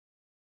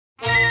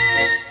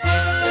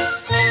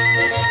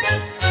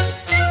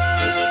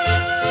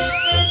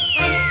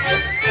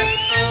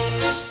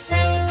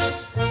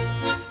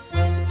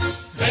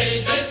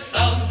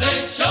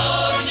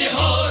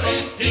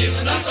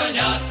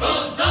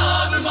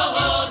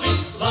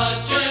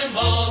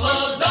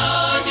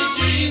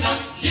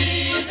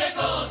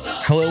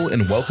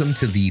and welcome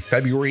to the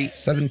February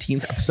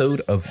 17th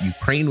episode of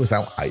Ukraine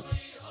Without Hype,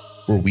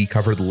 where we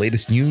cover the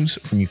latest news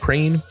from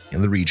Ukraine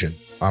and the region.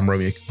 I'm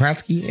Romeo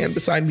Kupratsky, and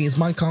beside me is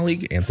my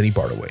colleague, Anthony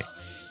Bardaway.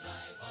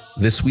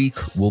 This week,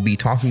 we'll be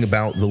talking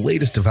about the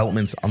latest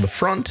developments on the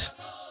front,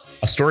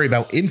 a story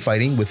about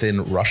infighting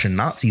within Russian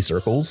Nazi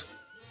circles,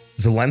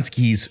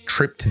 Zelensky's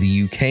trip to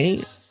the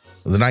UK,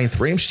 the 9th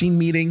Ramstein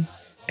meeting,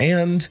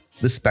 and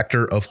the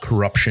specter of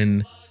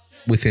corruption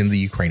within the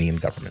Ukrainian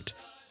government.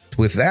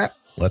 With that,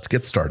 let's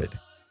get started.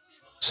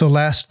 So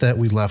last that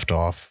we left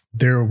off,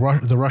 the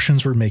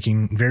Russians were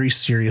making very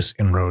serious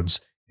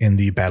inroads in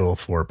the battle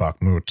for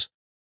Bakhmut.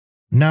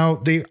 Now,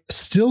 they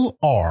still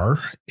are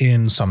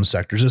in some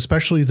sectors,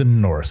 especially the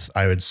north.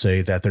 I would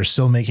say that they're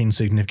still making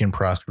significant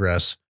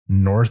progress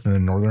north in the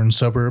northern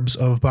suburbs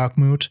of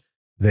Bakhmut.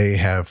 They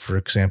have, for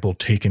example,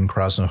 taken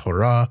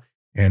Krasnohora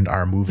and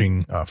are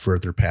moving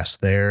further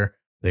past there.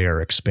 They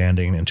are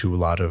expanding into a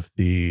lot of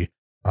the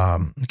a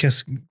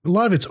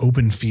lot of it's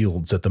open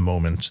fields at the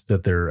moment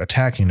that they're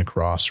attacking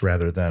across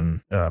rather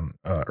than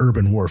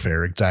urban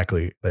warfare,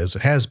 exactly as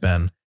it has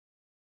been.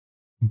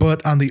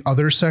 But on the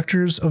other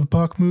sectors of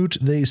Bakhmut,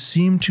 they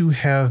seem to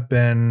have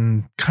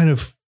been kind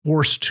of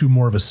forced to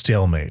more of a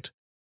stalemate.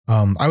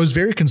 I was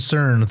very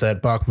concerned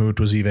that Bakhmut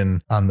was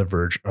even on the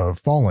verge of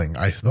falling.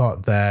 I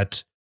thought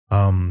that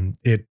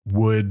it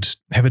would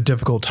have a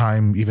difficult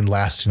time even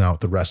lasting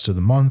out the rest of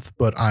the month,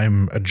 but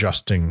I'm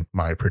adjusting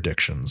my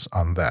predictions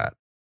on that.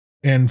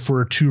 And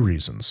for two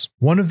reasons.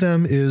 One of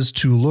them is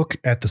to look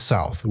at the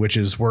south, which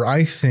is where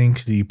I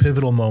think the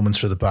pivotal moments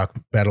for the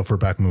battle for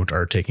Bakhmut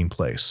are taking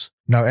place.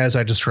 Now, as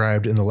I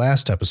described in the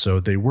last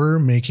episode, they were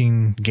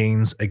making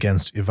gains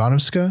against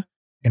Ivanovska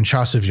and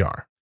Chasiv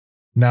Yar.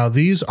 Now,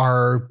 these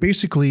are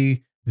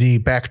basically the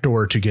back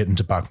door to get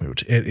into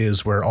Bakhmut. It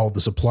is where all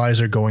the supplies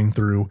are going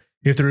through.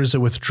 If there is a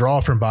withdrawal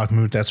from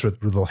Bakhmut, that's where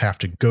they'll have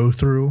to go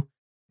through.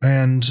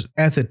 And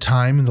at the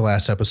time in the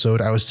last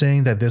episode, I was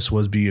saying that this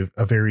was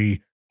a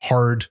very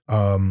hard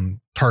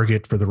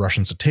target for the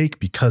Russians to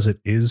take because it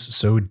is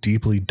so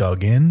deeply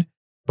dug in,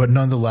 but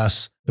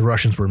nonetheless, the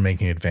Russians were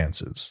making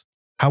advances.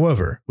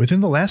 However,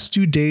 within the last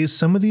few days,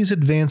 some of these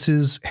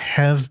advances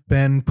have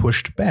been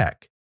pushed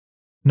back.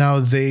 Now,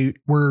 they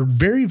were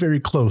very, very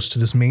close to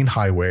this main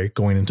highway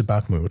going into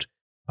Bakhmut.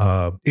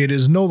 It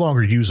is no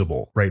longer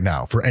usable right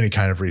now for any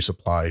kind of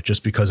resupply,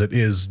 just because it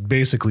is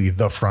basically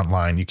the front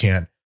line. You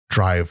can't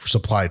drive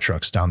supply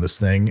trucks down this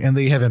thing, and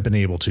they haven't been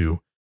able to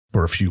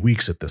for a few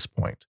weeks at this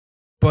point.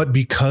 But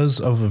because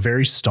of a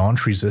very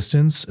staunch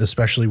resistance,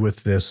 especially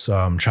with this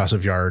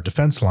Chasiv Yar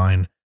defense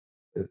line,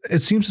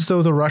 it seems as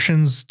though the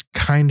Russians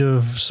kind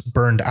of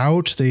burned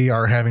out. They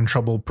are having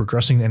trouble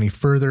progressing any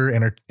further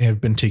and have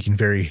been taking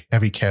very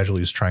heavy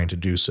casualties trying to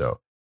do so.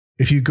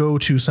 If you go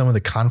to some of the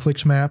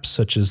conflict maps,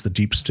 such as the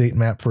Deep State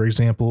map, for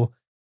example,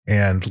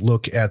 and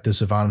look at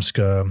this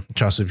Ivanovska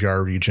Chasiv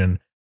Yar region,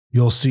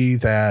 you'll see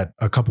that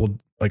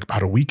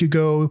about a week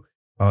ago,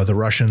 the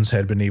Russians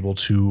had been able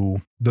to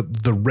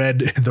the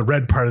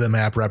red part of the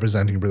map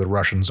representing where the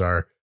Russians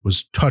are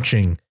was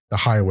touching the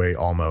highway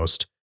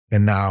almost,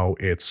 and now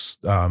it's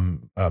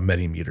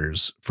many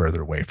meters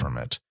further away from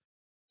it.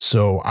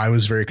 So I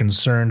was very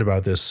concerned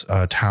about this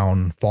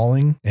town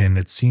falling, and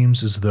it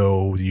seems as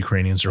though the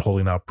Ukrainians are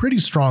holding out pretty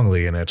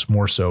strongly in it,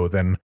 more so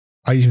than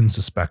I even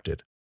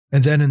suspected.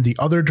 And then in the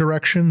other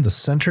direction, the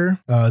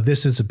center,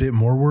 this is a bit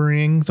more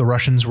worrying. The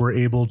Russians were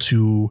able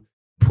to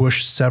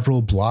push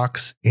several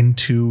blocks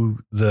into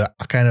the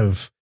kind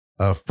of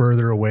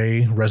further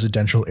away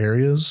residential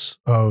areas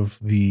of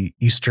the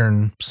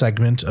eastern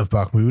segment of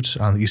Bakhmut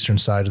on the eastern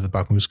side of the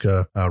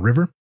Bakhmutska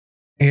River.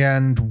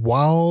 And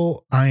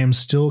while I am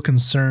still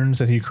concerned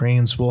that the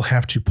Ukrainians will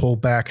have to pull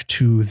back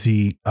to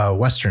the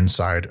western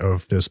side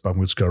of this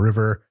Bakhmutska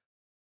River,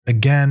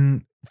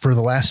 again, for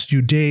the last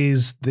few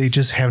days, they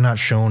just have not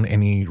shown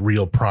any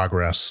real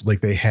progress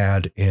like they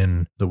had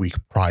in the week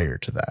prior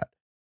to that.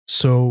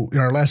 So in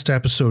our last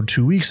episode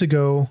 2 weeks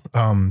ago,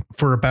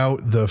 for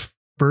about the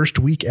first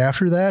week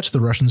after that,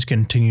 the Russians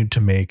continued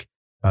to make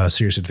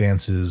serious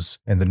advances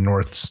in the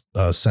north,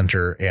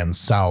 center, and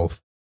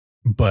south.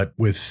 But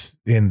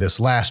within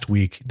this last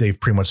week, they've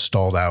pretty much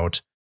stalled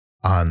out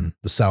on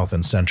the south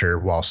and center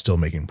while still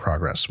making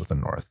progress with the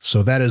north.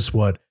 So that is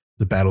what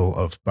the Battle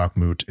of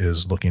Bakhmut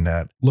is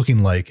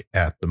looking like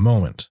at the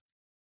moment.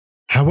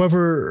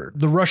 However,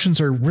 the Russians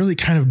are really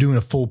kind of doing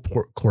a full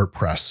court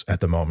press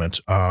at the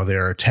moment. They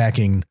are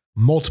attacking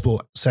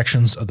multiple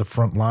sections of the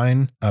front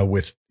line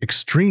with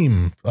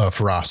extreme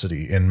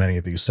ferocity in many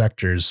of these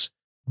sectors,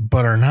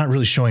 but are not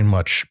really showing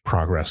much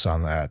progress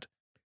on that.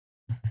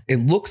 It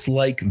looks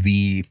like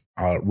the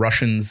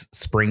Russians'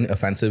 spring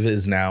offensive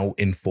is now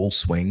in full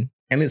swing,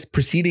 and it's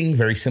proceeding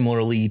very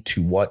similarly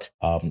to what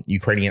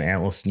Ukrainian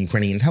analysts and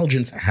Ukrainian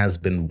intelligence has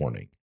been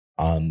warning.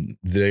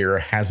 There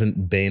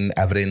hasn't been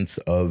evidence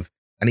of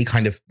any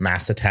kind of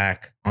mass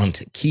attack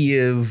onto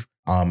Kyiv,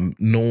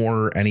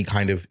 nor any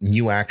kind of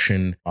new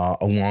action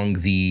along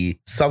the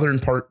southern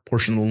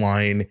portion of the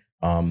line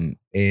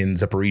in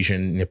Zaporizhzhia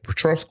and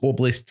Dnipropetrovsk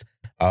oblasts,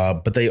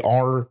 but they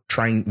are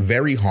trying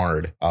very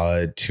hard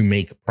to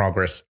make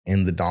progress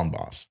in the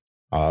Donbass.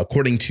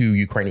 According to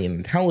Ukrainian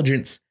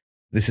intelligence,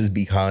 this is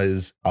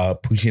because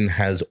Putin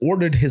has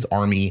ordered his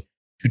army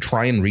to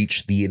try and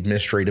reach the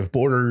administrative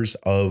borders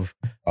of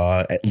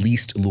at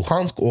least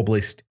Luhansk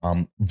Oblast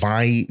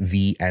by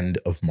the end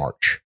of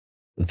March.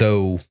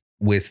 Though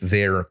with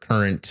their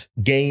current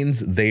gains,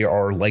 they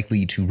are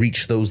likely to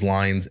reach those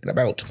lines in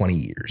about 20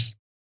 years.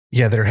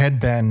 Yeah, there had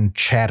been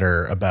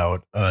chatter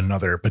about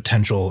another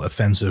potential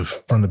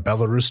offensive from the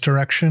Belarus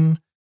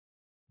direction,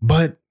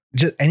 but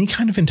just any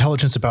kind of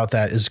intelligence about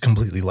that is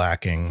completely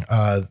lacking.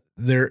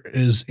 There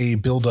is a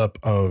buildup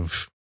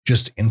of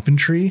just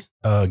infantry,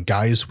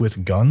 guys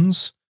with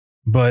guns,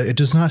 but it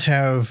does not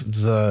have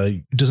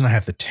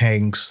the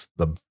tanks,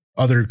 the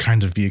other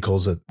kinds of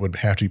vehicles that would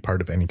have to be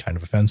part of any kind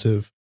of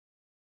offensive.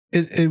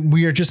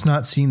 We are just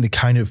not seeing the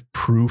kind of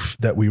proof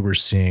that we were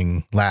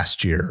seeing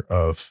last year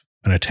of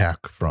an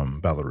attack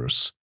from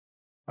Belarus.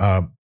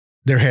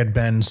 There had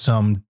been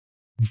some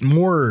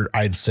more,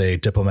 I'd say,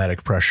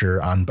 diplomatic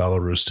pressure on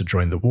Belarus to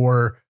join the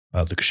war.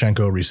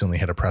 Lukashenko recently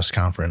had a press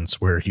conference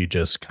where he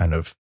just kind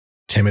of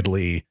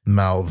timidly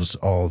mouths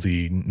all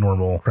the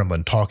normal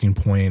Kremlin talking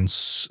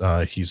points.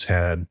 He's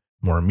had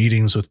more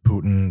meetings with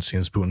Putin.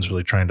 Seems Putin's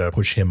really trying to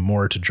push him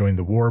more to join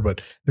the war,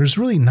 but there's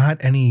really not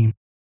any.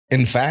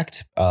 In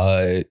fact,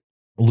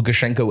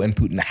 Lukashenko and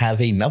Putin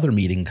have another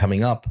meeting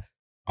coming up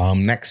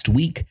next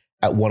week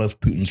at one of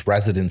Putin's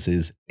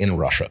residences in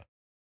Russia.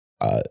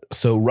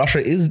 So Russia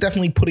is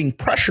definitely putting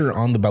pressure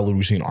on the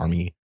Belarusian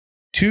army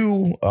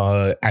to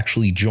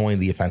actually join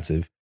the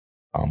offensive.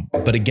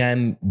 But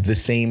again, the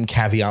same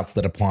caveats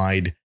that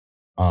applied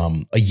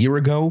a year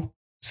ago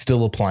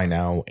still apply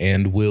now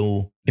and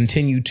will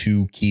continue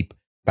to keep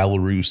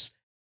Belarus,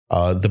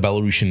 the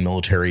Belarusian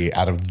military,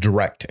 out of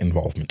direct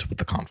involvement with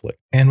the conflict.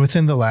 And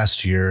within the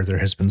last year, there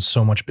has been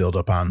so much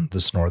buildup on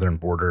this northern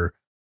border.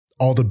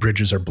 All the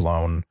bridges are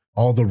blown.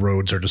 All the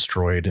roads are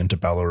destroyed into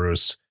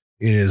Belarus.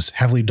 It is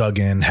heavily dug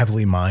in,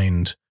 heavily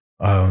mined.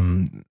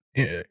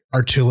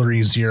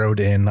 Artillery zeroed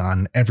in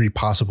on every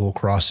possible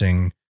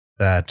crossing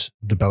that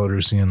the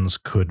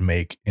Belarusians could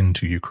make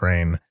into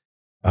Ukraine.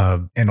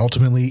 And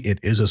ultimately, it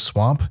is a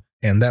swamp.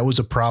 And that was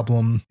a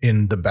problem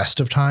in the best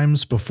of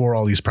times before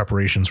all these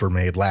preparations were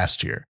made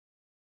last year.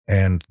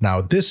 And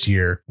now this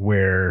year,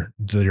 where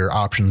your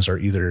options are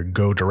either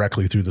go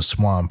directly through the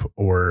swamp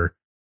or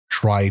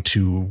try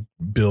to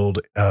build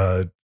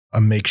a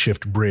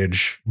makeshift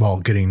bridge while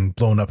getting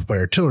blown up by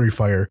artillery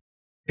fire,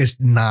 is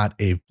not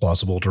a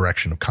plausible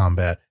direction of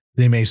combat.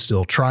 They may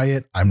still try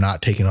it. I'm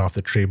not taking off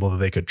the table that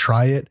they could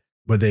try it,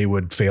 but they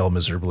would fail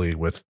miserably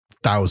with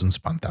thousands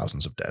upon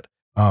thousands of dead,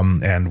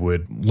 and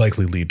would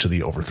likely lead to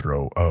the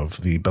overthrow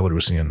of the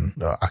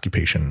Belarusian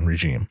occupation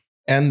regime.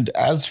 And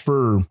as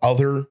for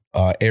other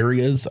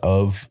areas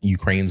of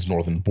Ukraine's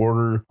northern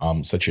border,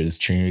 such as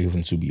Chernihiv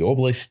and Sumy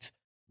Oblasts,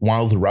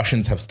 while the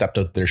Russians have stepped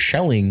up their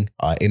shelling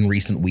in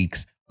recent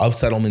weeks of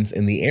settlements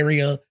in the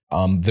area,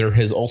 there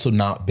has also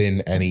not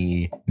been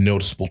any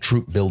noticeable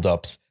troop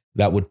buildups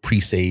that would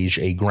presage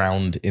a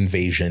ground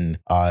invasion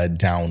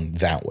down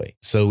that way.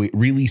 So it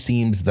really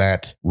seems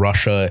that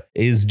Russia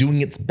is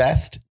doing its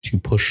best to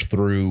push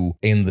through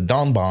in the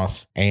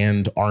Donbass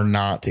and are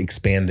not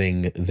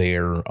expanding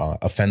their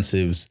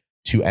offensives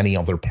to any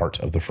other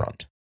part of the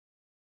front.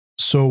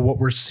 So what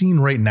we're seeing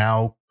right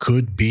now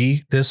could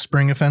be this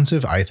spring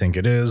offensive. I think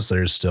it is.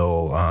 There's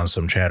still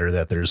some chatter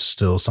that there's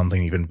still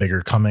something even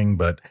bigger coming,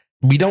 but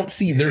we don't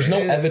see, there's no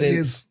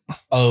evidence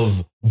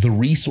of the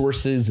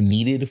resources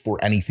needed for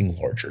anything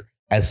larger.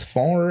 As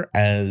far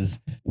as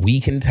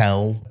we can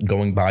tell,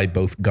 going by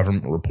both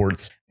government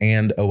reports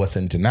and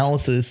OSINT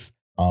analysis,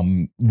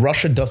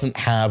 Russia doesn't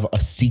have a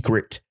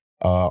secret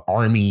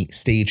army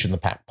staged in the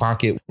back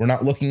pocket. We're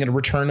not looking at a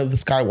return of the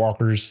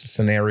Skywalkers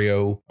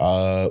scenario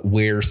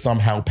where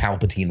somehow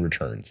Palpatine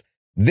returns.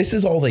 This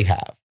is all they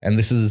have. And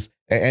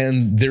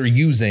they're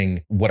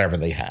using whatever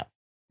they have.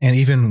 And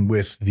even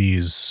with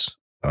these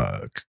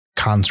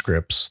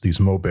conscripts, these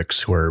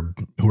Mobics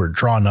who are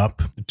drawn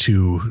up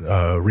to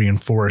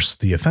reinforce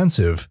the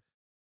offensive,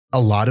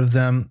 a lot of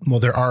them, well,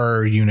 there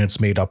are units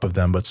made up of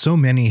them, but so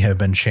many have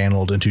been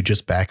channeled into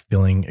just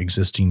backfilling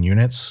existing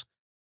units,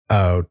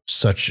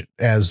 such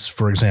as,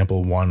 for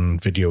example, one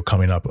video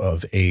coming up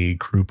of a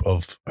group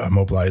of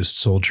mobilized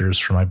soldiers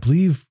from, I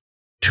believe,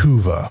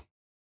 Tuva,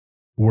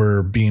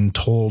 were being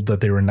told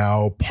that they were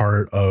now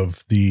part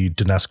of the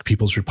Donetsk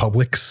People's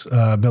Republic's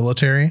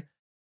military.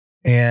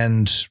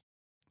 And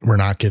we're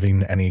not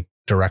giving any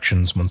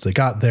directions once they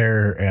got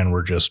there, and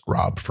were just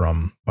robbed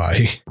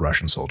by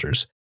Russian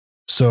soldiers.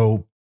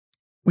 So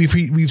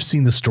we've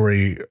seen the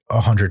story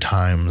 100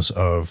 times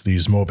of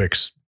these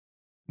Mobics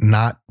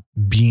not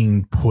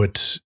being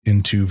put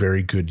into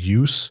very good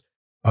use,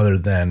 other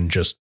than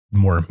just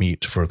more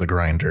meat for the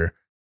grinder.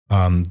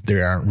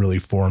 They aren't really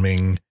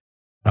forming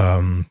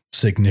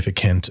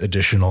significant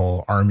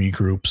additional army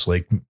groups,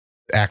 like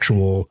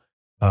actual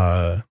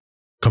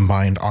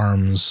combined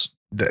arms,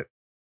 that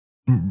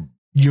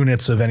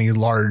units of any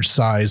large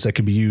size that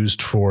could be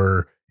used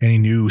for any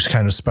new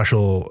kind of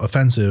special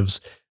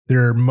offensives,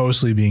 they're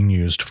mostly being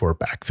used for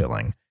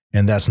backfilling.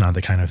 And that's not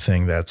the kind of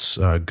thing that's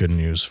good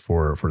news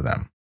for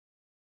them.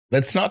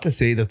 That's not to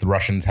say that the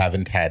Russians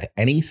haven't had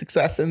any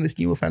success in this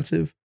new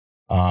offensive,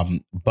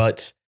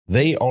 but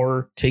they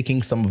are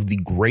taking some of the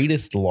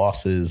greatest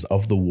losses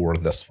of the war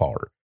thus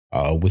far,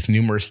 with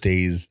numerous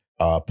days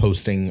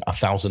posting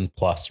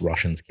 1,000+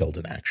 Russians killed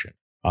in action.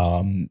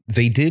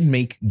 They did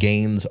make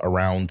gains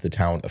around the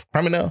town of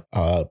Kreminna,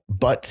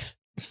 but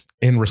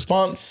in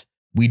response,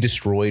 we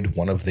destroyed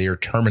one of their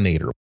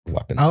Terminator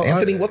weapons.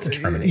 Anthony, what's a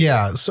Terminator?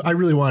 Yeah, so I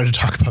really wanted to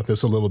talk about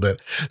this a little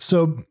bit.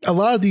 So a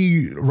lot of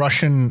the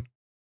Russian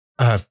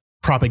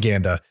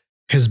propaganda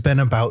has been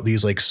about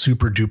these like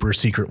super duper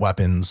secret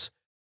weapons,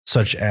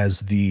 such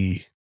as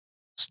the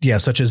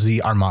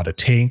Armata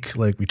tank,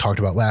 like we talked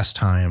about last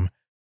time,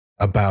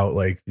 about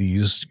like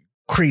these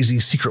crazy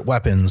secret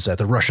weapons that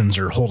the Russians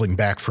are holding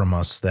back from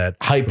us, that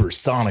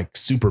hypersonic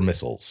super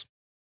missiles.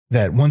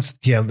 That once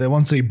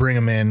they bring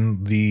them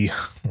in,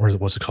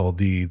 what's it called?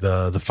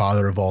 The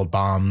father of all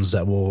bombs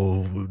that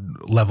will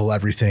level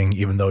everything,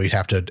 even though you'd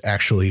have to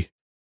actually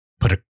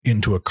put it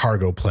into a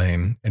cargo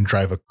plane and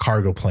drive a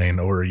cargo plane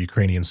over a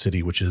Ukrainian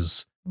city, which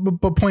is,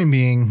 but point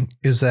being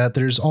is that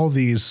there's all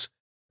these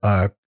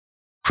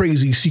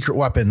crazy secret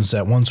weapons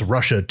that once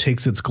Russia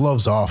takes its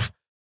gloves off,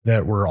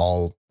 that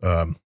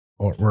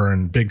we're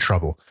in big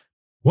trouble.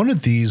 One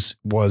of these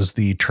was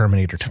the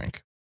Terminator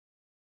tank.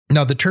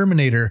 Now, the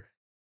Terminator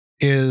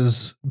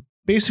is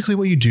basically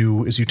what you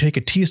do is you take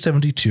a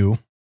T-72,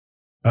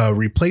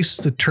 replace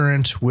the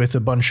turret with a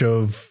bunch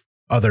of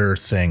other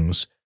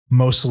things,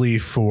 mostly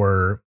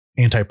for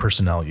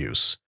anti-personnel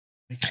use.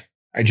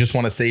 I just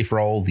want to say for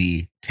all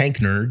the tank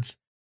nerds,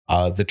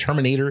 the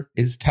Terminator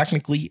is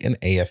technically an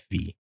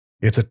AFV.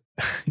 It's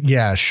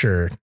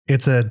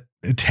a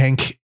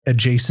tank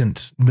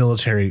adjacent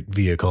military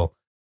vehicle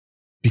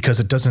because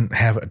it doesn't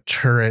have a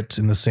turret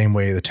in the same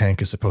way the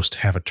tank is supposed to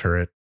have a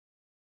turret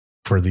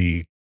for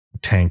the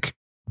tank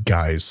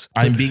guys.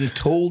 I'm being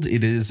told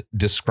it is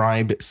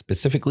described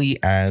specifically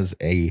as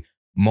a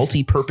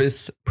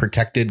multi-purpose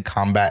protected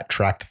combat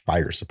tracked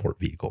fire support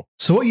vehicle.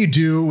 So what you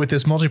do with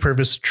this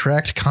multi-purpose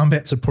tracked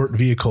combat support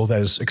vehicle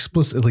that is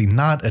explicitly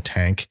not a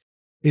tank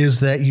is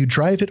that you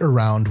drive it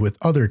around with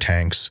other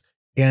tanks,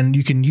 and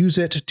you can use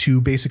it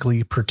to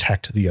basically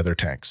protect the other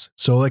tanks.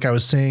 So like I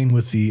was saying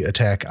with the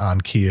attack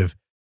on Kyiv,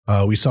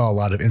 we saw a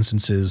lot of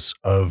instances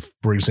of,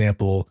 for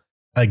example,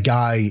 a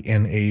guy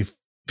in a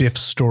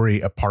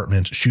 5th-story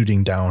apartment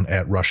shooting down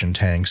at Russian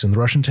tanks, and the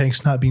Russian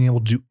tanks not being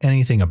able to do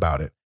anything about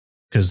it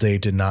because they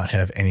did not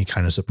have any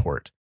kind of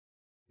support.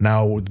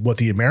 Now, what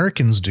the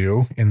Americans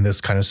do in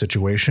this kind of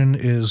situation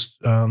is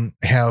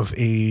have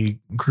a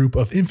group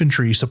of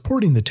infantry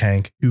supporting the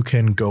tank who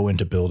can go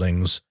into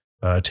buildings,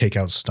 take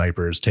out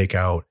snipers, take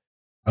out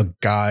a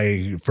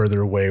guy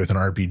further away with an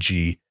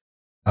RPG.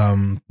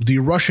 The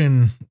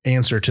Russian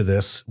answer to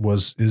this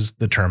is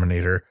the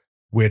Terminator,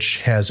 which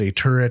has a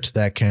turret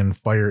that can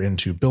fire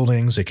into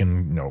buildings. It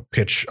can,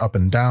 pitch up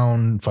and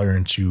down, fire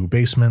into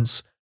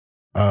basements.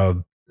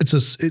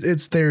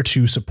 It's there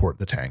to support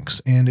the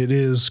tanks, and it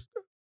is,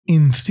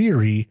 in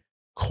theory,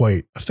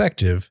 quite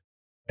effective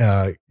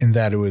in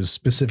that it was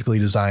specifically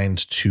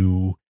designed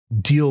to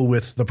deal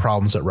with the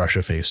problems that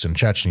Russia faced in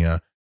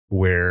Chechnya,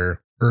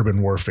 where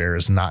urban warfare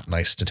is not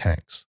nice to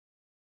tanks.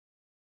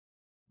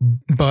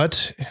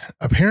 But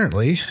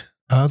apparently,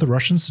 the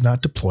Russians did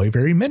not deploy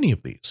very many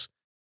of these.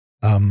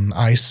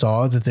 I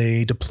saw that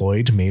they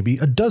deployed maybe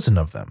a dozen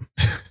of them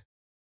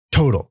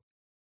total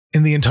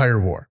in the entire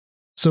war.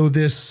 So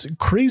this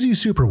crazy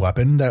super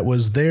weapon that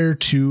was there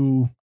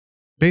to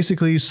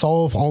basically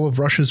solve all of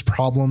Russia's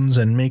problems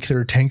and make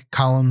their tank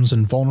columns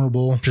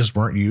invulnerable just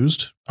weren't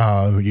used.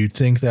 You'd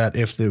think that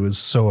if it was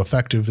so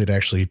effective, they'd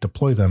actually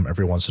deploy them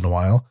every once in a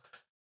while,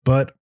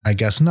 but I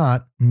guess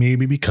not.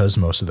 Maybe because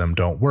most of them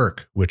don't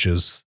work, which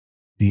is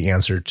the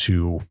answer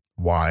to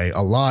why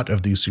a lot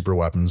of these super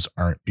weapons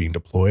aren't being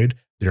deployed.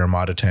 The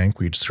Armata tank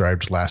we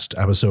described last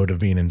episode of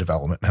being in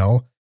development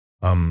hell.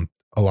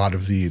 A lot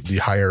of the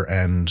higher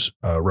end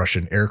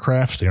Russian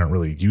aircraft they aren't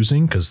really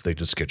using because they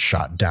just get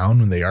shot down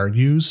when they are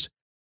used.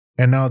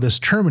 And now this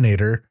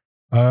Terminator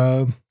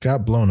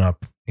got blown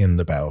up in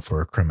the battle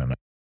for Kreminna.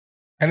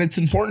 And it's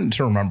important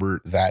to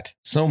remember that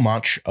so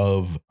much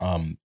of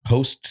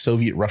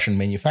post-Soviet Russian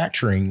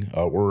manufacturing,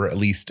 or at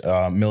least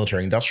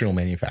military industrial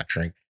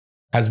manufacturing,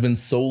 has been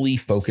solely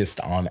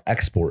focused on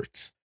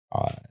exports.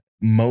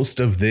 Most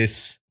of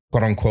this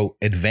quote unquote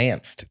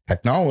advanced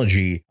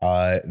technology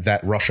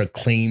that Russia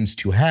claims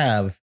to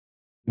have,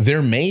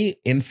 there may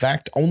in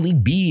fact only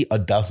be a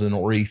dozen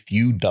or a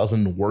few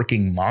dozen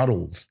working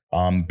models,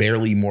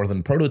 barely more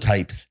than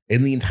prototypes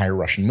in the entire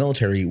Russian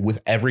military, with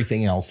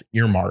everything else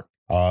earmarked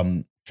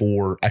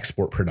for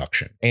export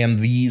production. And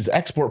these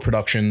export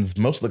productions,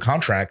 most of the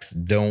contracts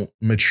don't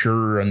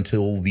mature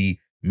until the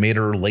mid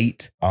or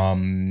late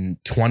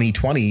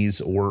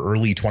 2020s or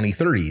early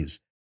 2030s.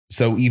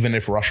 So even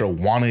if Russia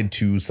wanted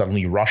to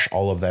suddenly rush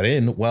all of that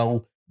in,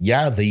 well,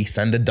 yeah, they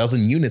send a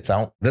dozen units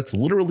out. That's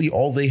literally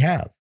all they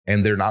have.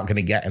 and they're not going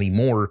to get any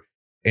more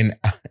in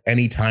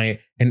any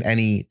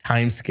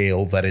time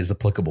scale that is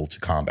applicable to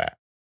combat.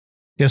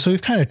 Yeah, so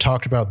we've kind of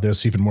talked about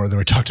this even more than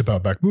we talked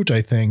about Bakhmut,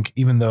 I think,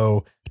 even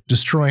though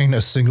destroying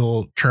a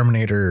single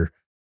Terminator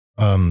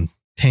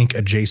tank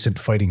adjacent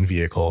fighting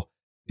vehicle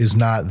is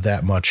not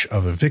that much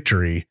of a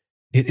victory.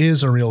 It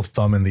is a real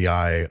thumb in the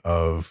eye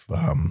of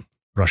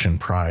Russian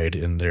pride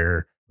in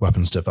their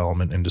weapons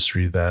development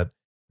industry that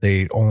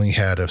they only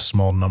had a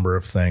small number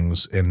of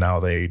things, and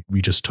now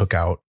we just took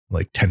out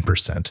like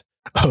 10%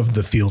 of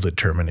the fielded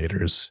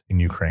Terminators in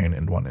Ukraine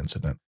in one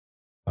incident,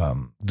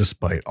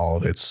 despite all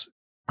of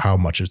how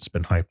much it's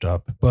been hyped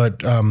up. But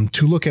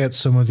to look at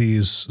some of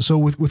these, so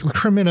with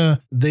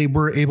Kreminna, they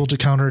were able to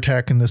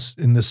counterattack in this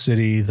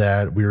city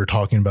that we were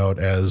talking about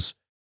as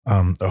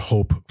a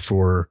hope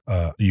for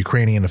a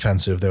Ukrainian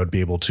offensive that would be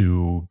able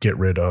to get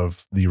rid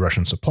of the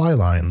Russian supply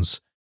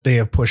lines. They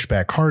have pushed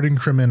back hard in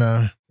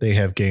Kreminna. They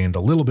have gained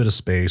a little bit of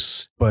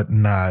space, but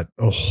not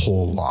a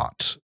whole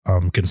lot,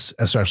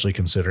 especially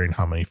considering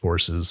how many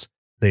forces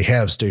they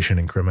have stationed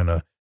in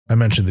Kreminna. I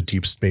mentioned the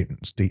deep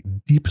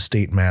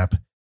state map.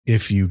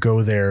 If you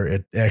go there,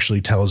 it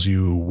actually tells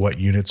you what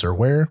units are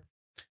where.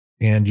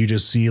 And you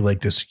just see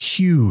like this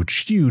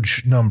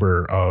huge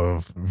number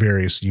of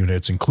various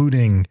units,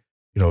 including,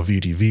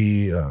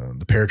 VTV,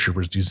 the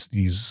paratroopers,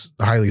 these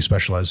highly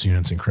specialized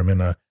units in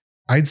Kreminna.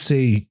 I'd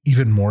say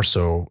even more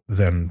so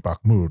than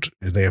Bakhmut.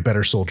 They have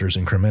better soldiers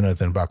in Kreminna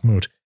than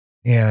Bakhmut.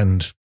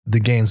 And the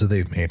gains that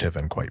they've made have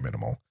been quite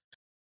minimal.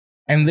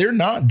 And they're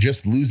not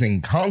just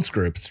losing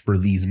conscripts for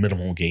these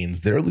minimal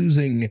gains. They're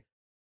losing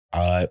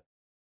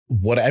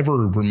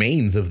whatever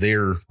remains of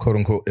their quote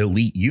unquote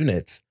elite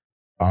units.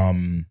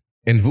 In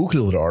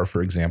Vuhledar,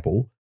 for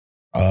example,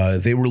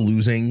 they were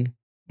losing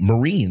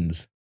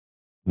Marines.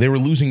 They were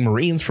losing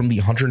Marines from the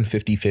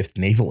 155th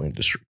Naval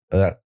Industry.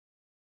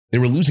 They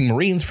were losing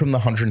Marines from the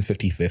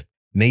 155th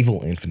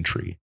Naval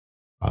Infantry.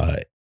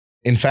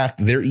 In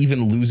fact, they're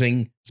even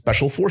losing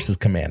Special Forces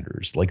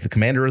commanders, like the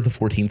commander of the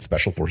 14th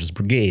Special Forces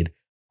Brigade,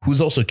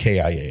 who's also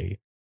KIA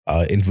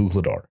in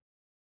Vuhledar.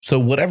 So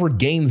whatever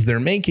gains they're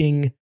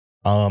making,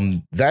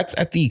 that's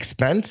at the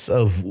expense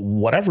of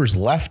whatever's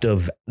left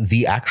of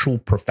the actual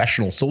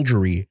professional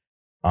soldiery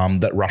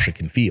that Russia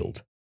can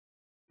field.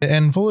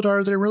 And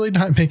Vuhledar, they're really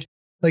not making,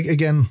 like,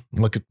 again,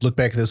 look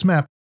back at this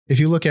map. If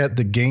you look at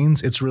the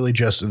gains, it's really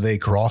just they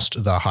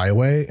crossed the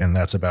highway and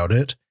that's about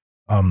it.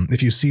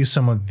 If you see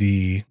some of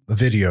the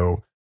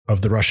video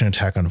of the Russian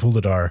attack on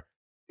Vuhledar,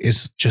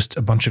 it's just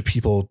a bunch of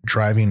people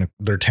driving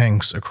their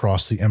tanks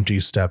across the empty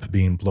steppe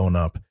being blown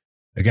up.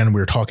 Again,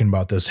 we were talking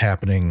about this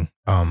happening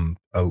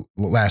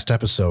last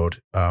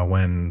episode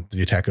when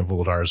the attack on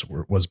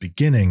Vuhledar was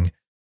beginning.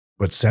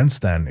 But since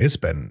then, it's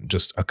been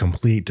just a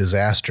complete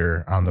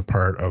disaster on the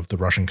part of the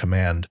Russian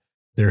command.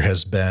 There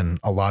has been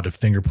a lot of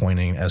finger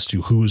pointing as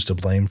to who's to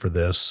blame for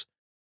this.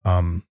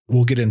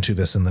 We'll get into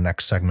this in the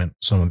next segment,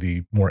 some of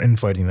the more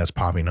infighting that's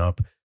popping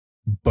up.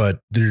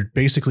 But they're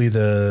basically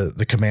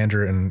the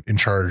commander in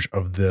charge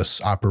of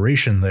this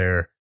operation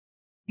there.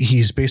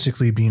 He's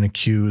basically being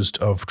accused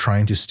of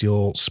trying to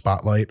steal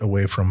spotlight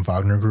away from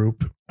Wagner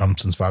Group,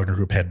 since Wagner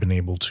Group had been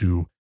able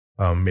to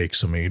make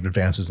so many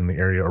advances in the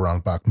area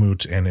around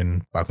Bakhmut and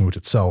in Bakhmut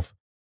itself.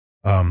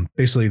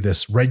 Basically,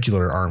 this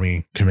regular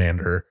army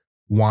commander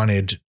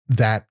wanted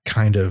that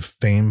kind of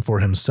fame for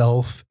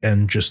himself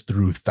and just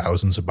threw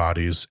thousands of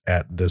bodies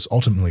at this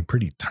ultimately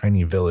pretty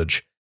tiny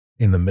village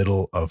in the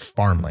middle of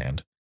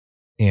farmland.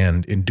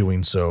 And in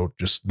doing so,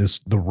 just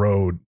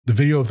the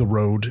video of the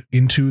road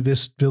into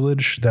this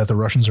village that the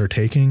Russians are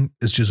taking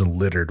is just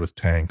littered with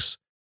tanks,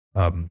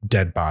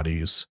 dead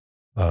bodies.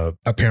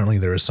 Apparently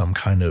there is some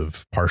kind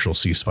of partial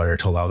ceasefire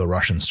to allow the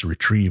Russians to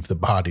retrieve the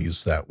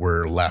bodies that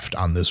were left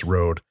on this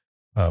road.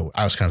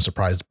 I was kind of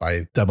surprised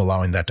by them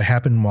allowing that to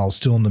happen while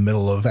still in the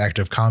middle of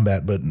active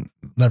combat, but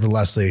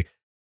nevertheless, they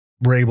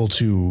were able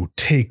to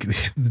take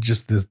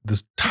just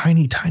this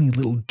tiny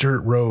little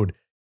dirt road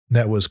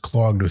that was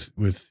clogged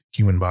with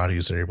human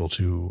bodies. They're able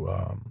to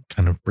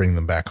kind of bring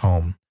them back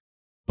home.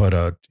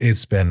 But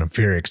it's been a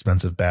very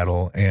expensive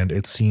battle, and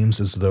it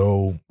seems as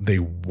though they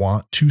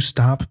want to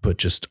stop, but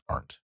just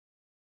aren't.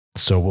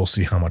 So we'll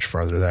see how much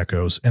farther that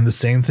goes. And the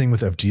same thing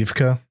with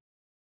Avdiivka.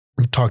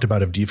 We've talked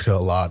about Avdiivka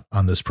a lot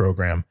on this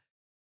program,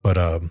 but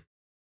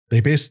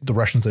the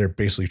Russians there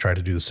basically try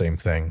to do the same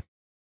thing.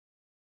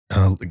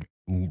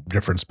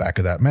 Difference back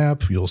of that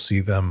map, you'll see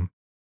them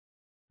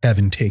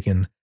having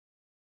taken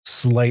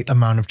slight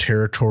amount of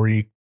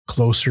territory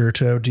closer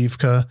to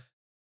Avdiivka,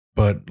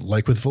 but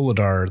like with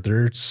Vuhledar,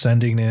 they're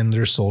sending in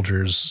their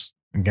soldiers,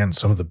 again,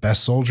 some of the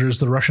best soldiers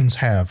the Russians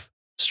have,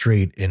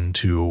 straight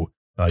into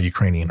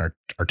Ukrainian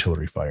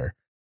artillery fire.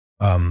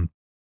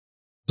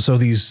 So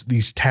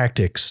these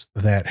tactics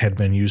that had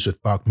been used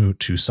with Bakhmut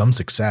to some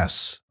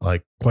success,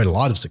 like quite a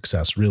lot of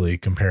success, really,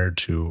 compared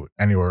to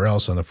anywhere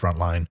else on the front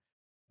line,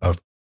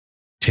 of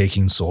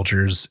taking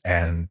soldiers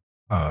and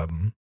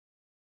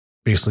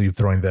basically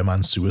throwing them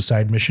on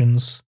suicide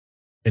missions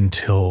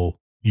until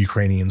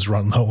Ukrainians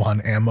run low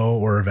on ammo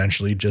or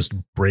eventually just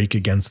break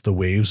against the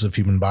waves of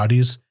human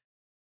bodies.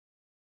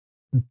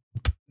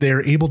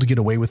 they're able to get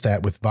away with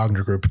that with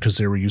Wagner Group because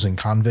they were using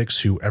convicts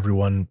who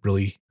everyone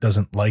really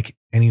doesn't like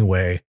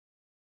anyway.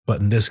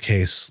 But in this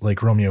case,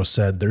 like Romeo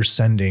said, they're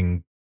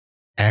sending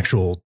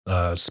actual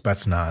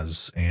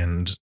Spetsnaz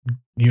and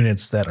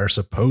units that are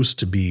supposed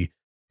to be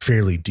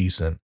fairly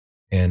decent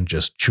and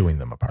just chewing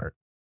them apart.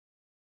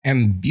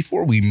 And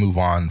before we move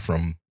on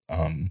from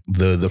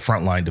the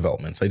frontline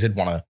developments, I did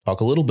want to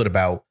talk a little bit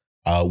about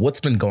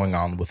what's been going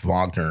on with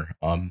Wagner.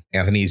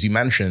 Anthony, as you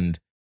mentioned,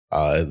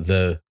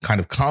 the kind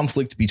of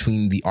conflict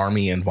between the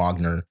army and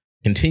Wagner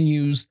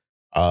continues,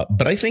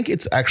 but I think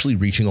it's actually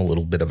reaching a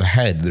little bit of a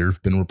head. There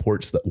have been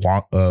reports that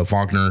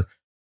Wagner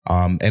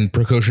and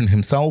Prigozhin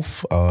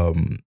himself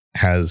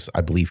has,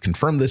 I believe,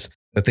 confirmed this,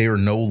 that they are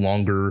no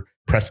longer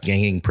press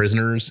ganging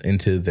prisoners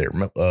into the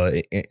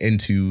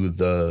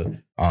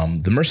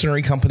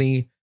mercenary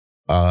company.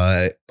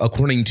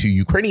 According to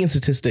Ukrainian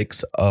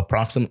statistics,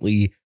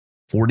 approximately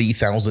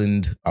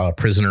 40,000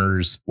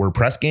 prisoners were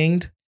press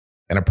ganged,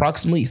 and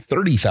approximately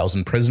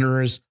 30,000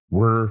 prisoners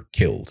were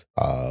killed,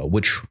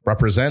 which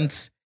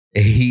represents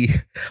a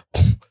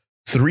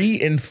 3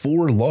 in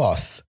 4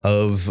 loss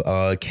of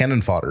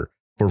cannon fodder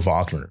for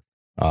Wagner.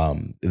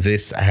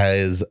 This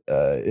has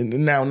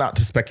now, not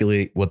to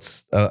speculate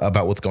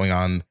about what's going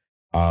on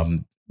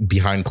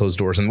behind closed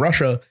doors in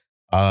Russia,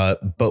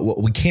 but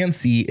what we can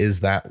see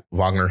is that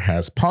Wagner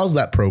has paused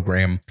that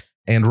program,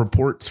 and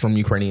reports from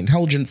Ukrainian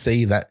intelligence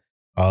say that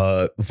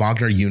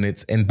Wagner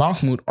units in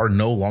Bakhmut are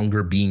no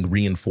longer being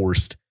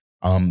reinforced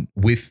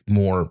with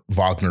more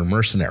Wagner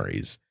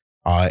mercenaries.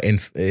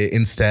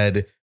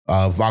 Instead,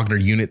 Wagner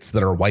units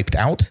that are wiped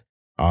out,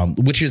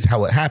 which is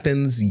how it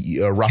happens.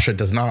 Russia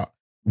does not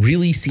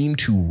really seem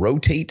to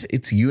rotate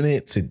its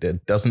units.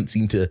 It doesn't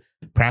seem to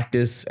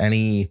practice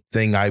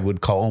anything I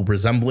would call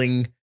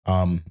resembling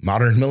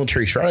modern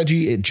military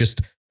strategy. It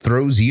just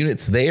throws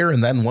units there,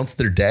 and then once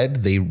they're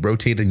dead, they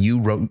rotate a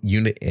new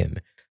unit in.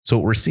 So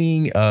what we're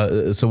seeing,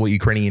 so what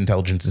Ukrainian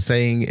intelligence is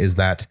saying is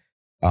that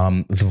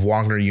the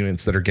Wagner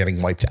units that are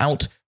getting wiped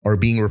out are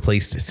being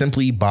replaced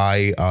simply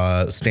by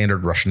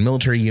standard Russian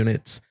military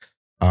units.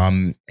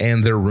 And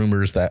there are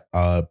rumors that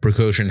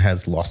Prigozhin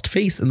has lost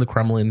face in the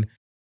Kremlin,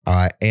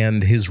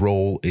 and his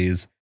role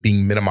is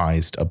being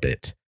minimized a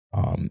bit,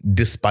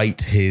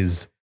 despite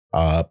his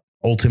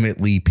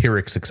ultimately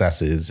Pyrrhic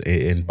successes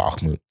in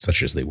Bakhmut,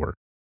 such as they were.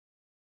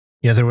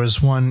 Yeah, there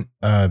was one,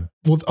 a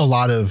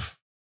lot of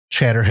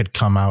chatter had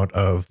come out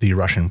of the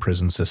Russian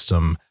prison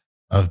system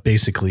of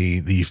basically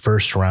the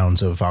first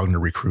rounds of Wagner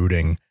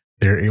recruiting.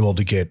 They're able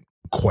to get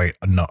quite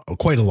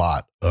a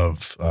lot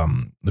of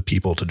the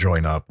people to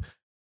join up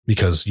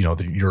because, you know,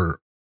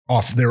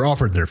 they're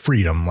offered their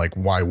freedom. Like,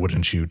 why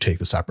wouldn't you take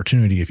this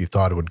opportunity if you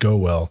thought it would go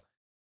well?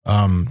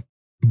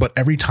 But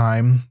every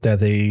time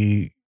that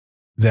a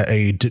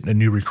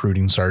new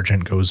recruiting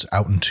sergeant goes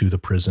out into the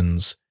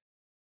prisons,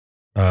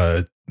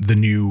 the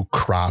new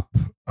crop,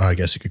 I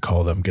guess you could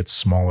call them, gets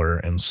smaller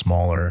and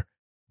smaller.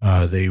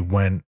 They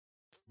went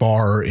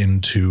far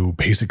into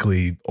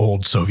basically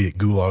old Soviet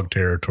Gulag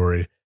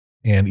territory.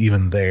 And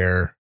even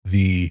there,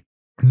 the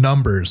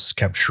numbers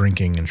kept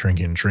shrinking and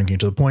shrinking and shrinking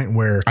to the point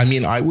where, I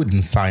mean, I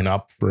wouldn't sign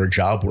up for a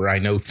job where I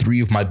know 3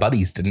 of my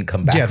buddies didn't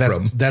come back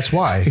from. That's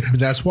why,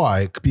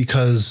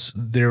 because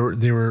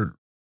Wagner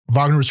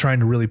was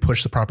trying to really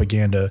push the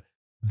propaganda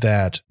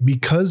that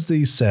because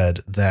they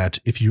said that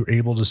if you're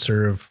able to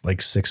serve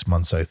like 6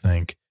 months, I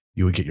think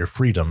you would get your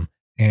freedom.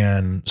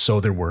 And so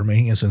there were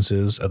many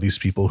instances of these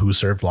people who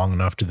served long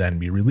enough to then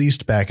be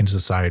released back into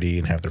society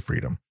and have their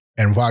freedom.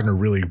 And Wagner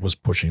really was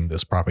pushing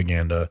this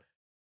propaganda.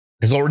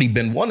 There's already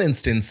been one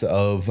instance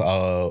of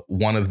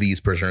one of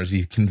these prisoners.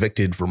 He's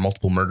convicted for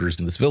multiple murders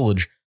in this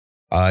village.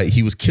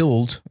 He was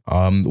killed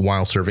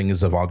while serving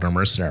as a Wagner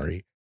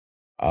mercenary.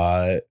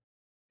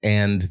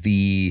 And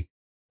the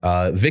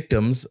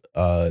victims,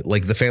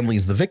 like the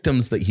families, the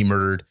victims that he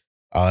murdered,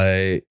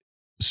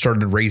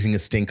 started raising a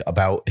stink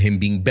about him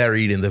being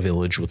buried in the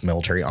village with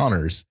military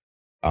honors.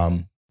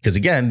 Because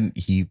again,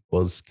 he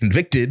was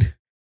convicted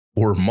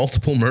for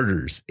multiple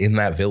murders in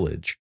that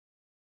village.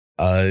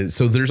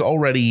 So there's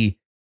already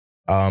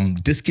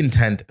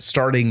discontent,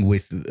 starting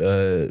with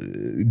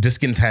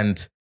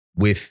discontent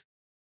with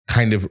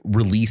kind of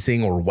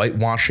releasing or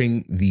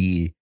whitewashing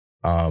these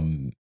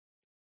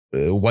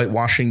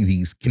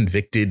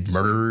convicted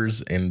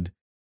murderers and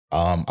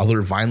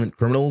other violent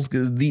criminals.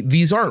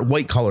 These aren't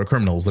white collar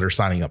criminals that are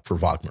signing up for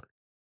Wagner.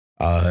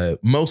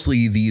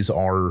 Mostly these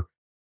are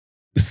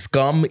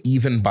scum,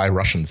 even by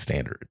Russian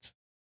standards.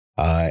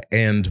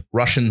 And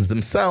Russians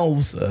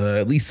themselves,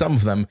 at least some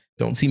of them,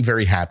 don't seem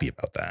very happy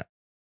about that.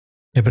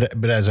 Yeah,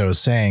 but as I was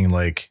saying,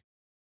 like,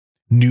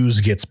 news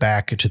gets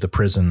back to the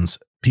prisons,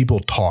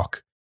 people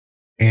talk,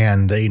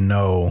 and they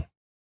know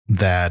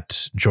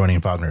that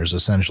joining Wagner is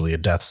essentially a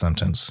death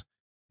sentence.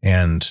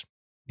 And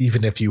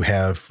even if you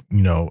have,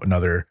 you know,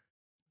 another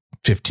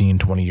 15,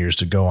 20 years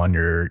to go on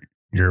your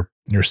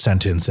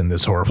sentence in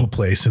this horrible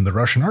place in the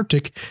Russian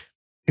Arctic,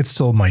 it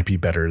still might be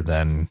better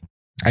than,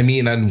 I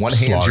mean, on one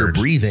hand, you're slaughtered.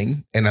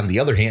 breathing, and on the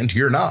other hand,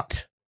 you're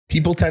not.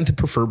 People tend to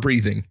prefer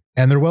breathing.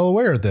 And they're well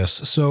aware of this.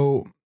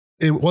 So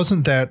it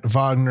wasn't that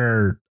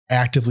Wagner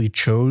actively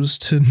chose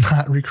to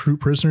not recruit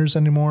prisoners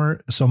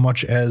anymore so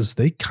much as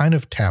they kind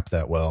of tapped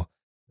that well.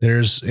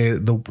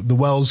 The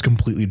well is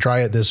completely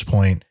dry at this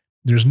point.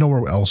 There's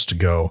nowhere else to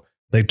go.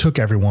 They took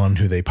everyone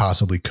who they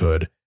possibly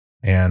could.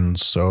 And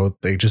so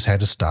they just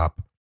had to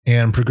stop.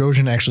 And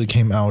Prigozhin actually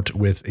came out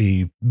with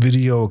a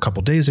video a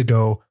couple days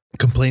ago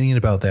complaining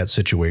about that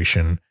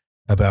situation,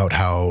 about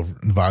how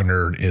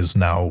Wagner is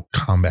now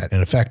combat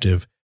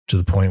ineffective to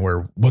the point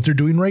where what they're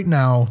doing right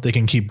now, they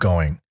can keep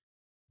going.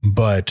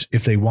 But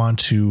if they want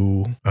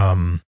to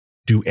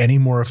do any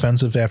more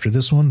offensive after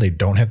this one, they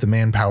don't have the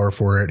manpower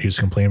for it. He's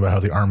complaining about how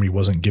the army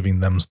wasn't giving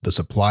them the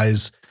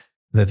supplies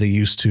that they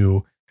used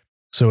to.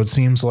 So it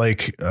seems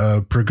like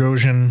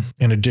Prigozhin,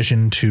 in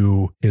addition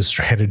to his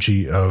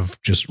strategy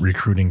of just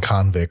recruiting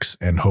convicts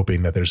and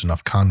hoping that there's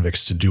enough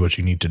convicts to do what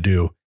you need to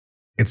do,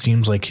 it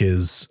seems like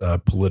his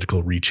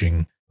political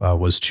reaching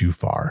was too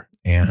far,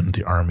 and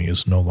the army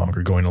is no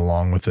longer going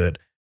along with it.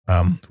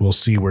 We'll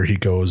see where he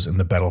goes in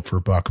the battle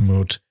for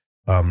Bakhmut.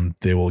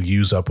 They will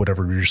use up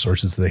whatever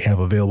resources they have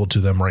available to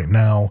them right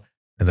now.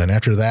 And then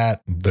after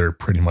that, they're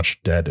pretty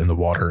much dead in the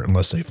water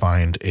unless they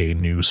find a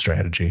new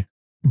strategy.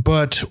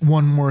 But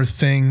one more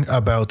thing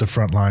about the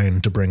front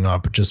line to bring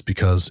up, just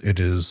because it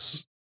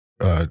is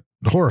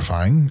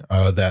horrifying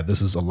that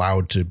this is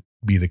allowed to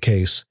be the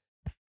case.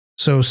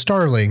 So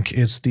Starlink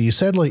is the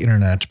satellite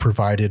internet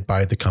provided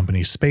by the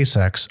company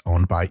SpaceX,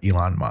 owned by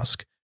Elon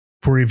Musk.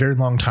 For a very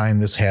long time,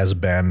 this has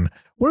been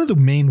one of the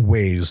main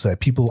ways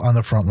that people on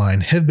the front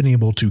line have been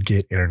able to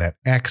get internet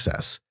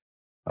access.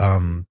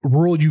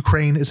 Rural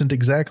Ukraine isn't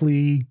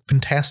exactly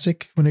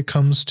fantastic when it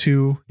comes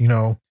to,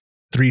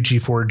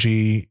 3G,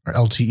 4G, or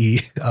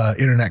LTE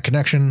internet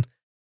connection.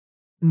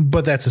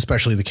 But that's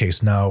especially the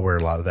case now where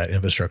a lot of that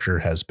infrastructure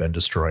has been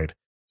destroyed.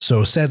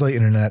 So satellite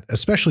internet,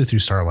 especially through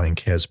Starlink,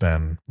 has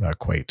been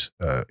quite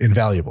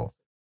invaluable.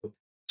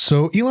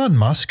 So Elon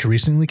Musk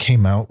recently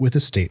came out with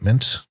a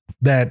statement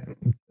that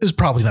is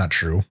probably not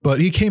true, but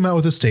he came out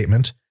with a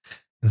statement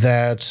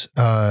that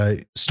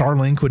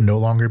Starlink would no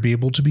longer be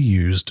able to be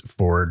used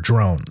for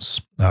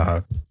drones.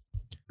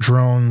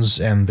 Drones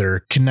and their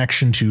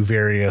connection to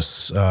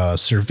various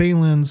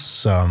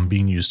surveillance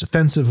being used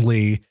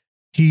offensively.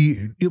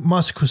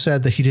 Musk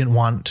said that he didn't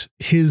want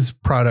his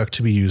product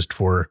to be used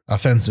for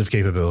offensive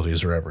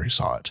capabilities wherever he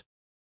saw it.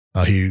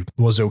 He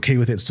was okay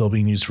with it still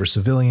being used for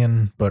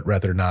civilian, but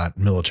rather not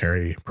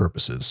military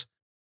purposes,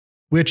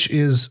 which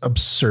is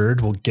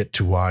absurd. We'll get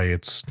to why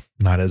it's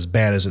not as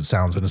bad as it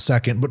sounds in a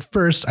second. But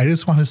first, I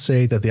just want to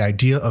say that the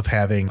idea of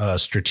having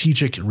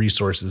strategic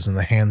resources in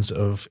the hands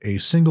of a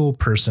single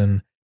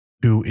person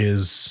who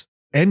is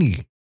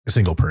any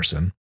single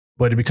person,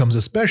 but it becomes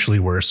especially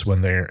worse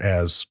when they're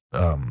as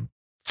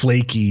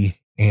flaky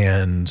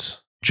and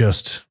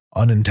just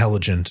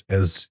unintelligent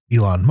as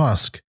Elon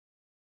Musk.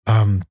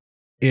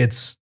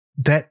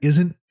 That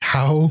isn't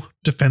how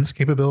defense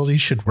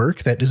capabilities should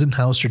work. That isn't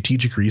how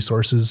strategic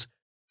resources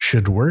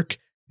should work.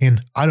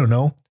 And I don't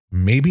know,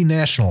 maybe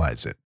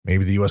nationalize it.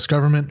 Maybe the US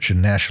government should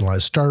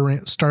nationalize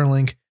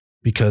Starlink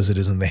because it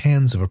is in the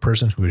hands of a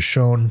person who has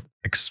shown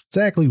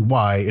exactly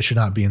why it should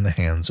not be in the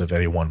hands of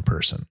any one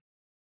person.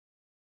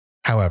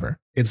 However,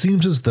 it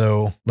seems as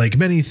though, like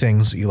many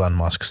things Elon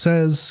Musk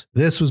says,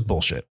 this was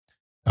bullshit.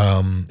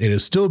 It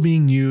is still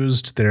being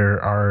used. There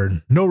are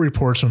no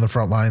reports from the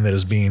front line that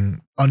is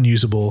being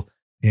unusable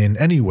in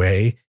any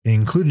way,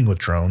 including with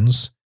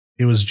drones.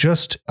 It was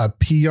just a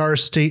PR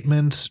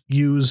statement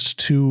used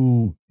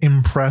to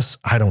impress,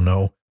 I don't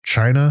know,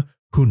 China.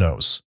 Who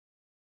knows?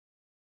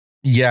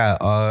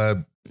 Yeah.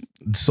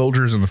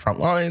 Soldiers in the front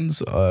lines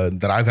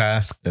that I've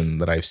asked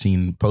and that I've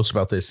seen post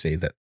about this say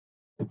that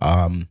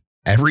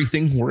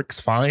everything works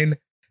fine.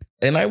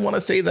 And I want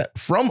to say that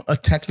from a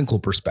technical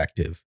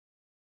perspective,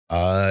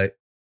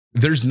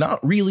 there's not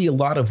really a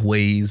lot of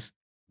ways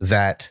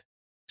that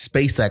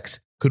SpaceX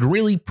could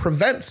really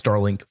prevent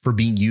Starlink from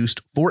being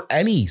used for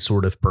any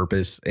sort of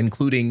purpose,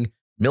 including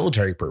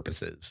military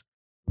purposes,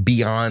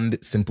 beyond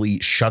simply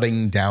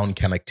shutting down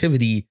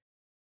connectivity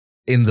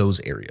in those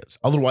areas.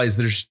 Otherwise,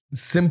 there's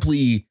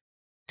simply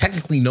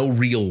technically no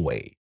real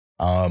way.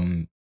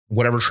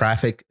 Whatever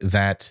traffic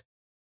that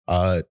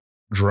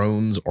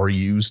drones are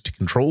used to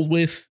control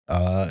with,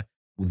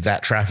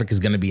 that traffic is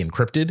going to be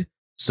encrypted.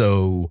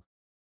 So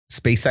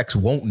SpaceX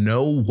won't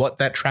know what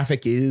that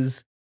traffic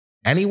is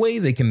anyway.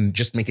 They can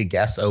just make a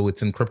guess. Oh,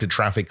 it's encrypted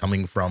traffic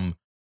coming from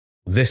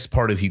this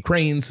part of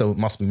Ukraine, so it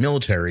must be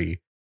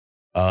military.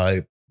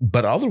 But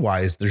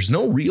otherwise, there's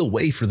no real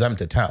way for them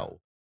to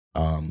tell.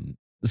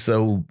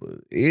 So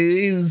it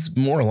is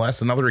more or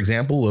less another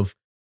example of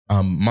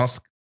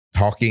Musk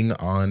talking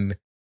on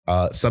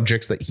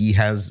subjects that he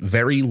has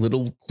very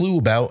little clue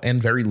about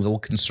and very little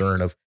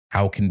concern of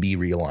how can be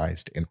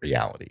realized in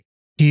reality.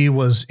 He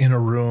was in a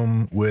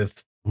room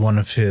with one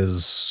of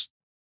his,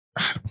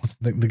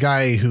 the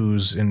guy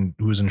who's in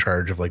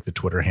charge of like the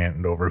Twitter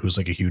handover, who's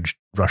like a huge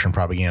Russian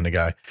propaganda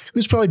guy,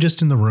 who's probably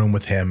just in the room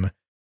with him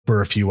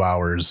for a few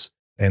hours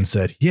and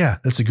said, yeah,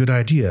 that's a good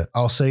idea.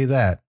 I'll say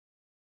that.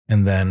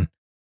 And then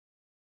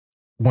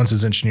once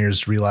his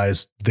engineers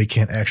realized they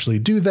can't actually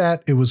do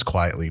that, it was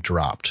quietly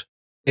dropped.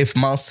 If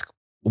Musk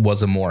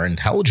was a more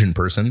intelligent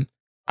person,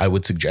 I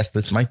would suggest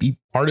this might be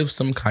part of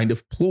some kind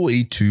of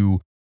ploy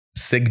to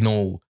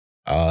signal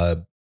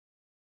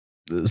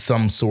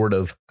some sort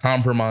of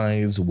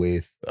compromise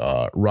with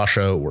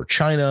Russia or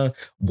China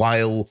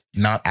while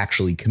not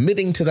actually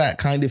committing to that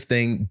kind of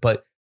thing.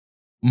 But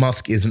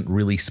Musk isn't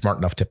really smart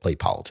enough to play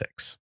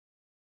politics.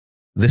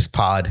 This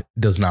pod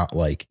does not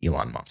like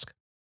Elon Musk.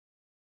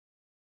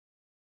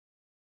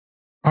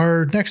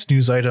 Our next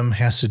news item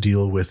has to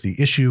deal with the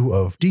issue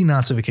of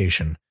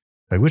denazification,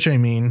 by which I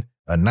mean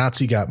a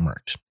Nazi got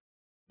murked.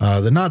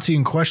 The Nazi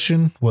in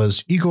question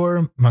was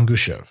Igor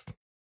Mangushev.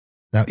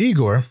 Now,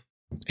 Igor,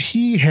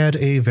 he had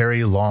a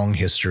very long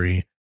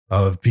history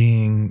of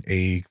being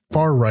a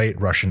far-right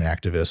Russian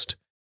activist.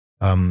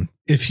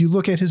 If you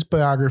look at his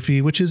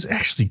biography, which is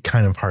actually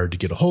kind of hard to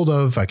get a hold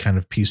of, I kind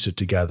of pieced it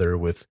together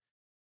with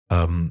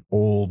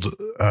old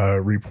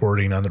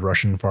reporting on the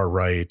Russian far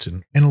right,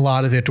 and a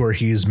lot of it where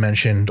he's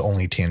mentioned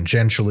only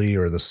tangentially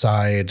or the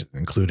side,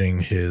 including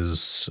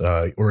his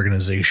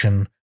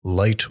organization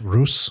Light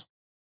Rus,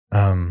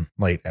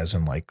 light as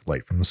in like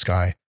light from the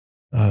sky,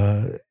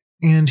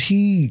 and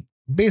he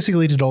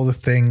basically did all the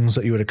things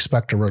that you would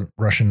expect a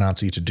Russian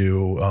Nazi to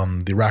do.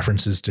 The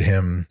references to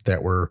him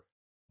that were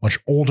much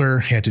older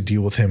had to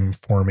deal with him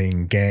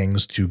forming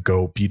gangs to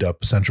go beat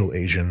up Central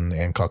Asian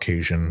and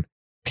Caucasian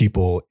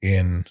people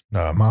in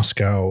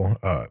Moscow.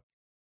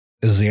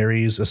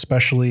 Azeris,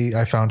 especially,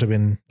 I found him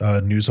in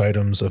news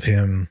items of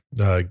him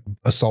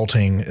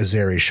assaulting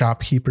Azeri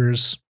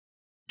shopkeepers.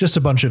 Just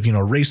a bunch of,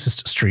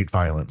 racist street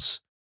violence.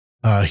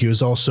 He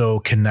was also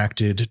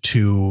connected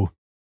to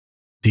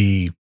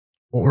the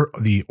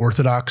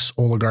Orthodox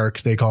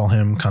oligarch, they call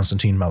him,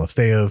 Konstantin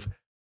Malafeyev,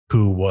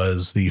 who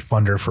was the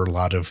funder for a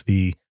lot of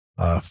the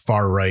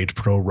far-right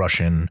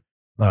pro-Russian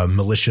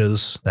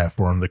militias that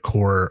formed the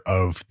core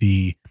of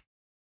the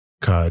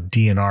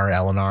DNR,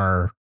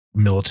 LNR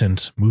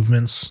militant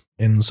movements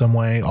in some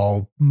way,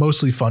 all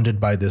mostly funded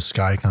by this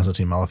guy,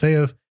 Konstantin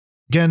Malafeyev.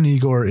 Again,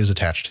 Igor is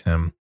attached to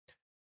him.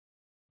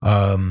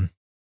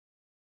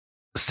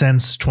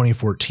 Since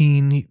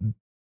 2014,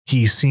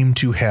 he seemed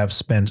to have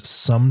spent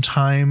some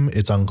time,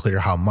 it's unclear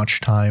how much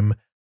time,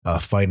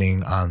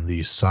 fighting on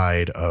the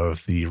side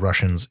of the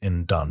Russians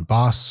in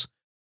Donbass,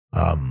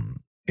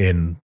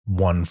 in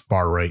one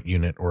far-right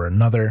unit or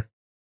another.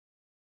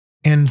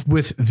 And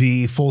with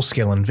the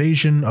full-scale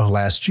invasion of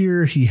last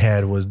year, he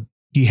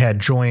had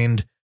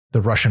joined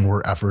the Russian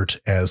war effort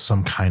as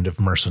some kind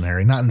of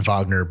mercenary, not in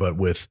Wagner, but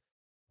with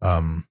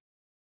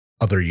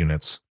other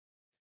units.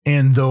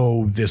 And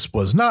though this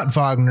was not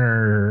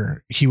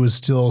Wagner, he was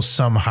still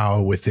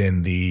somehow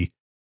within the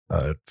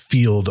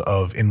field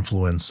of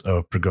influence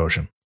of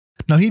Prigozhin.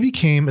 Now, he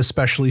became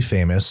especially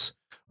famous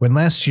when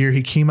last year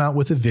he came out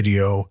with a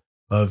video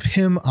of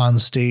him on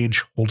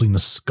stage holding a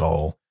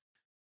skull.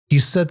 He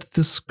said that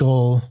the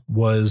skull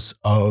was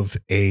of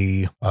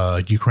a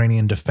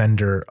Ukrainian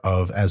defender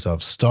of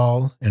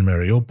Azovstal in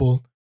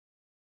Mariupol.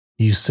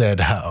 He said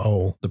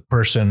how the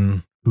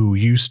person who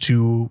used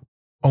to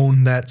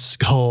own that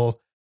skull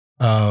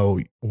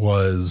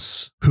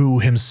was who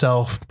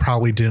himself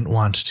probably didn't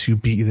want to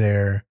be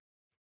there,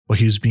 but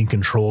he was being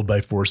controlled by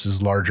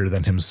forces larger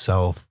than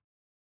himself.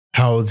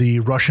 How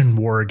the Russian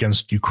war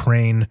against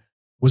Ukraine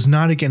was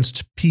not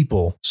against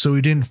people, so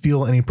he didn't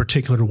feel any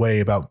particular way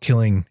about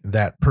killing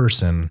that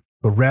person,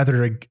 but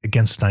rather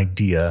against an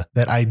idea,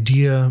 that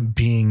idea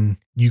being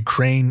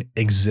Ukraine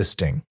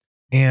existing.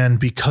 And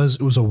because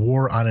it was a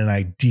war on an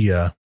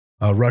idea,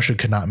 Russia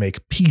could not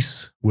make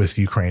peace with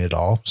Ukraine at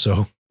all.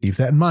 So keep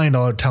that in mind.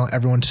 I'll tell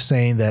everyone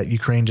saying that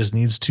Ukraine just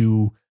needs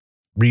to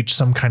reach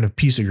some kind of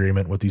peace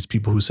agreement with these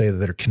people who say that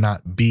there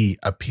cannot be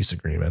a peace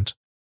agreement.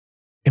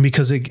 And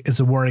because it's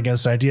a war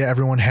against idea,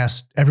 everyone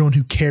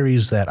who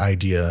carries that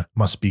idea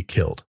must be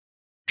killed.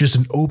 Just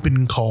an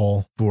open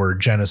call for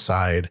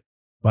genocide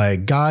by a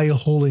guy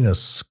holding a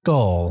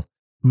skull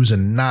who's a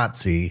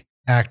Nazi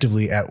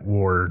actively at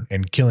war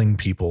and killing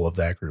people of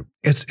that group.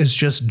 It's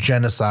just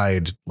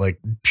genocide, like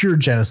pure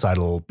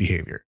genocidal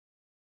behavior.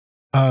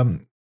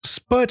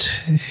 But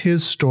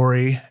his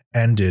story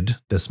ended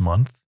this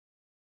month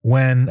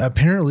when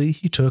apparently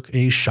he took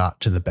a shot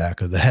to the back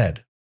of the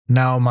head.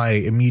 Now, my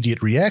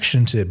immediate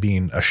reaction to it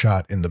being a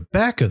shot in the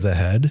back of the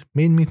head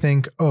made me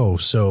think, oh,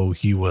 so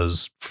he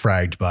was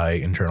fragged by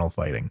internal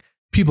fighting.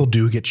 People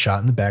do get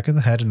shot in the back of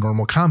the head in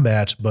normal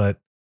combat,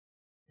 but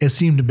it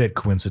seemed a bit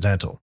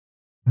coincidental.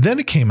 Then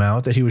it came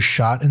out that he was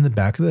shot in the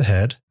back of the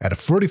head at a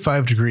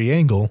 45-degree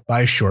angle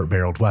by a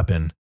short-barreled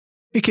weapon,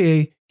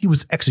 aka he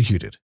was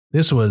executed.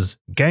 This was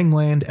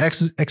gangland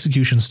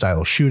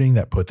execution-style shooting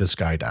that put this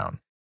guy down.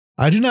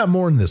 I do not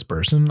mourn this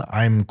person.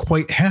 I'm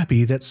quite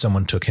happy that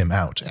someone took him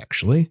out,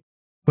 actually.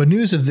 But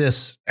news of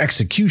this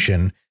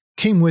execution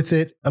came with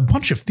it a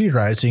bunch of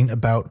theorizing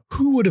about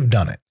who would have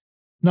done it.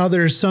 Now,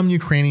 there's some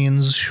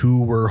Ukrainians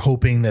who were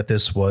hoping that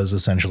this was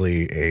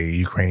essentially a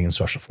Ukrainian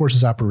special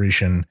forces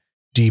operation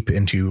deep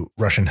into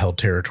Russian-held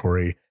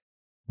territory.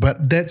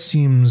 But that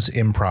seems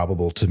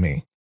improbable to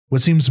me.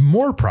 What seems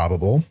more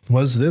probable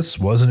was this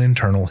was an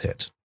internal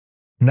hit.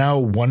 Now,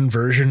 one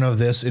version of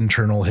this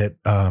internal hit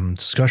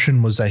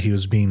discussion was that he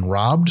was being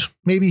robbed.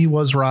 Maybe he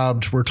was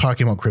robbed. We're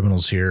talking about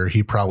criminals here.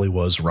 He probably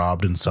was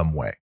robbed in some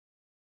way.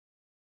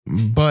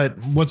 But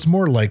what's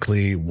more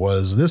likely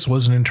was this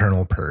was an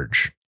internal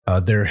purge.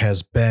 There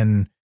has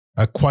been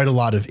quite a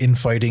lot of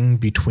infighting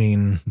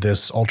between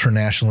this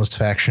ultranationalist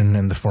faction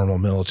and the formal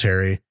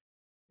military.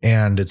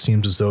 And it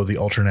seems as though the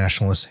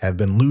ultranationalists have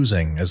been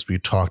losing, as we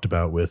talked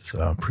about with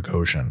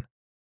Prigozhin.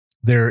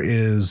 There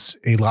is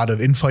a lot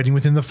of infighting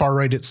within the far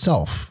right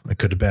itself. It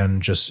could have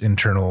been just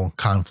internal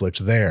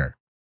conflict there.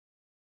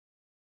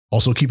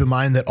 Also, keep in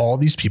mind that all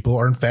these people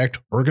are, in fact,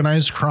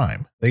 organized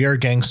crime. They are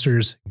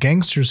gangsters.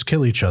 Gangsters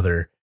kill each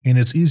other, and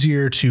it's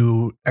easier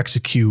to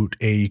execute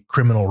a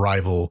criminal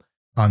rival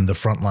on the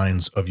front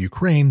lines of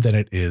Ukraine than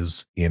it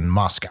is in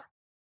Moscow.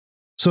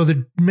 So there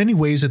are many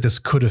ways that this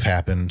could have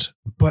happened,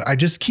 but I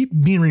just keep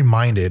being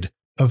reminded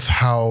of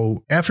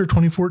how after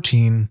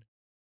 2014,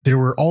 there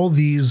were all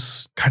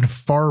these kind of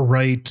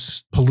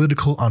far-right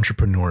political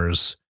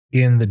entrepreneurs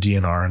in the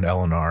DNR and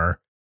LNR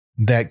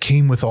that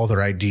came with all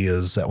their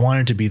ideas, that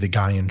wanted to be the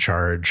guy in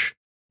charge.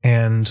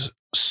 And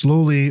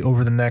slowly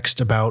over the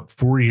next about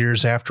 4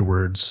 years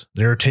afterwards,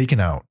 they're taken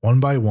out one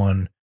by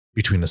one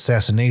between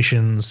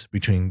assassinations,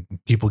 between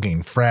people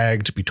getting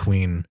fragged,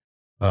 between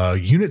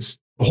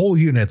whole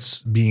units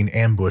being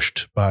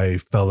ambushed by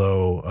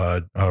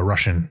fellow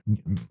Russian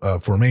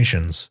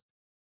formations.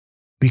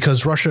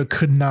 Because Russia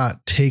could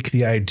not take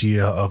the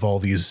idea of all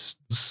these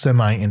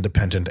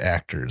semi-independent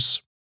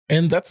actors.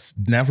 And that's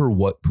never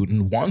what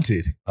Putin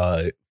wanted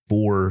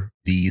for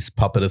these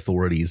puppet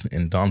authorities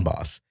in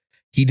Donbass.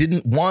 He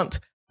didn't want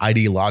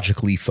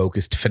ideologically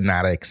focused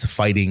fanatics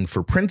fighting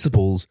for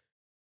principles.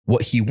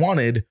 What he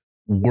wanted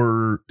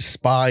were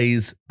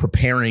spies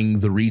preparing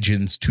the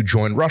regions to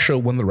join Russia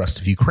when the rest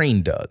of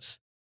Ukraine does.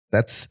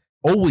 That's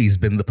always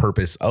been the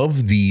purpose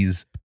of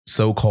these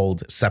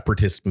so-called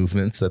separatist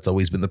movements. That's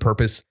always been the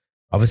purpose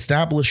of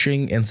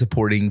establishing and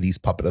supporting these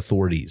puppet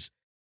authorities.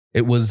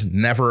 It was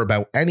never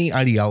about any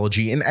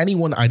ideology, and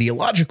anyone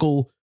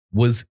ideological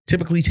was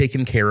typically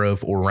taken care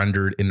of or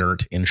rendered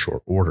inert in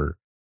short order.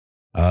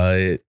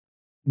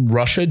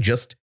 Russia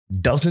just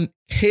doesn't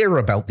care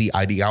about the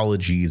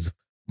ideologies,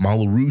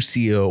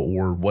 Malorussia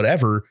or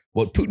whatever.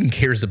 What Putin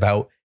cares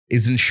about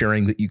is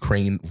ensuring that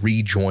Ukraine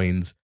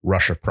rejoins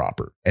Russia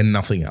proper and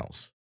nothing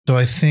else. So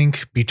I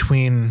think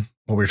between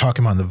what we're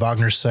talking about in the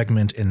Wagner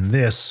segment and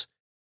this,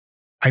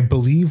 I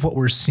believe what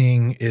we're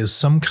seeing is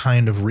some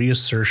kind of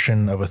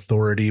reassertion of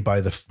authority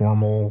by the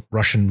formal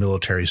Russian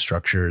military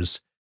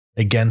structures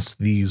against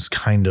these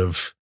kind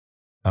of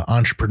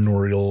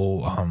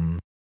entrepreneurial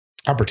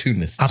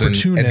opportunists and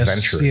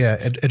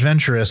adventurists.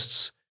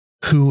 Adventurists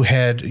who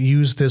had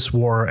used this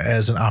war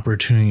as an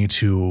opportunity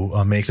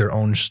to make their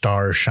own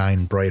star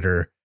shine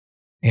brighter.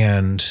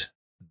 And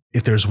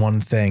if there's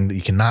one thing that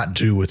you cannot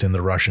do within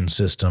the Russian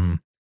system,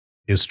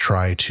 is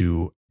try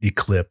to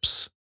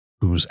eclipse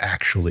who's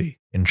actually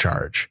in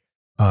charge.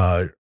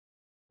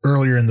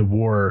 Earlier in the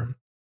war,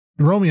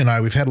 Romy and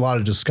I, we've had a lot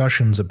of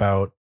discussions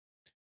about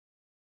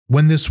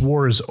when this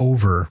war is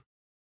over,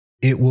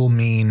 it will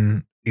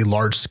mean a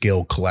large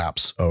scale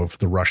collapse of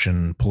the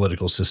Russian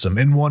political system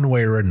in one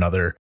way or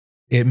another.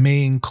 It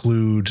may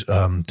include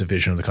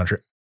division of the country.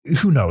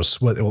 Who knows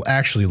what it will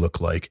actually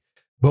look like?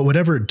 But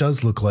whatever it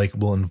does look like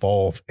will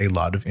involve a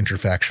lot of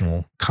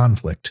interfactional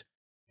conflict.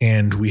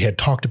 And we had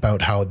talked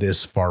about how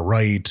this far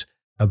right,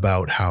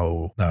 about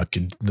how the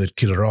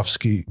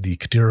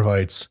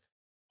Kadyrovites,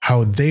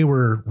 how they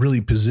were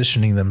really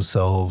positioning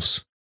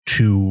themselves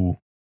to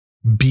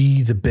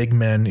be the big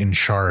men in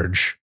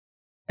charge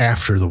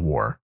after the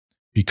war,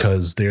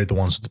 because they're the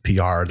ones with the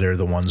PR. They're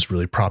the ones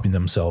really propping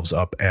themselves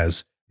up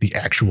as the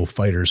actual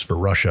fighters for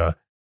Russia.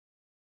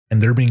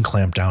 And they're being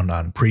clamped down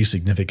on pretty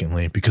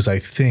significantly, because I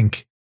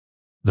think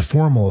the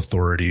formal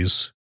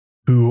authorities,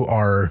 who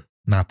are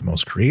not the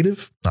most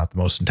creative, not the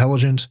most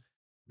intelligent,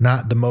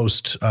 not the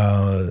most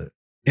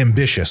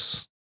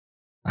ambitious,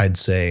 I'd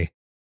say,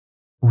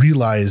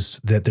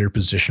 realized that their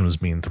position was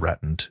being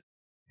threatened.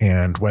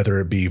 And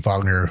whether it be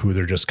Wagner, who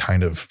they're just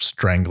kind of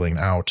strangling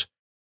out,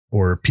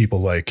 or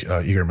people like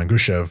Igor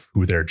Mangushev,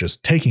 who they're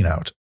just taking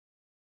out,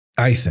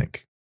 I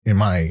think, in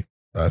my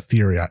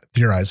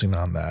theorizing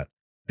on that,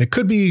 it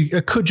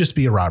could just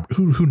be a robbery.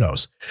 Who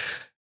knows?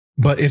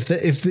 But if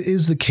it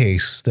is the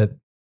case that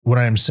what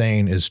I'm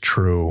saying is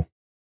true,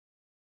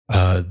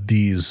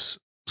 these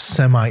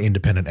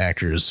semi-independent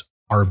actors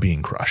are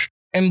being crushed.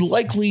 And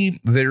likely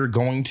there are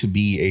going to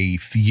be a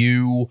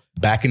few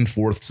back and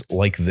forths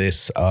like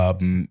this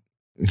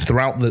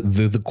throughout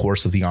the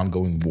course of the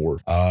ongoing war,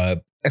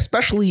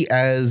 especially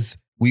as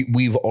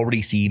we've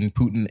already seen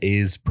Putin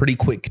is pretty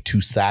quick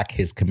to sack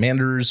his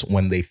commanders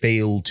when they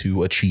fail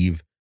to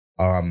achieve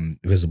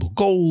visible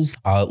goals,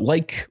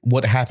 like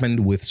what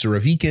happened with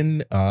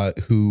Surovikin,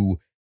 who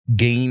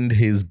gained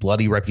his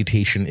bloody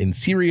reputation in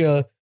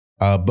Syria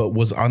but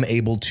was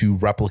unable to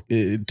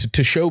replicate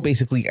to show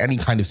basically any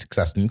kind of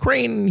success in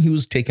Ukraine. He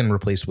was taken and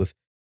replaced with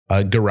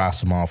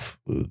Gerasimov,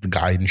 the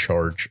guy in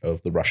charge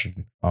of the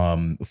Russian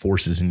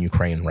forces in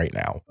Ukraine right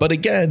now. But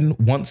again,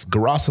 once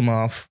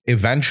Gerasimov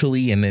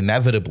eventually and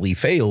inevitably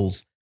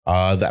fails,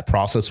 that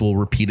process will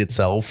repeat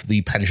itself.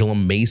 The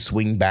pendulum may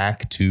swing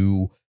back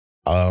to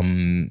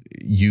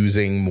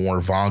using more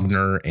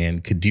Wagner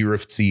and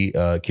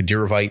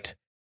Kadyrivite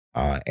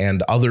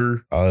and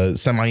other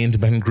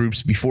semi-independent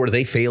groups before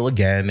they fail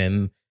again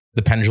and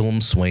the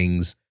pendulum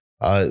swings.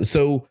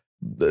 So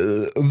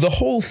the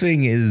whole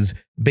thing is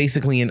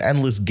basically an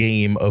endless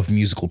game of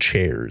musical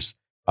chairs,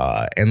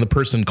 and the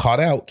person caught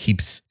out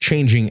keeps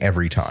changing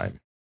every time.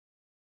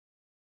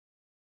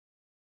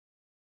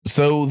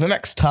 So the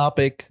next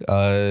topic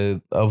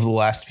of the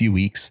last few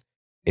weeks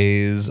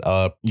is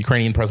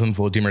Ukrainian President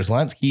Volodymyr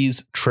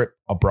Zelensky's trip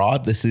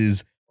abroad. This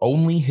is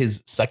only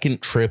his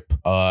second trip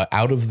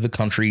out of the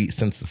country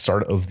since the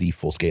start of the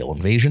full-scale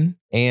invasion.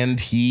 And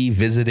he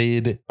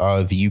visited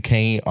the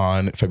UK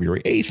on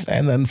February 8th,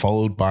 and then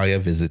followed by a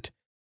visit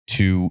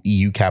to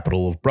EU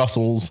capital of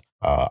Brussels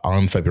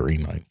on February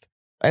 9th.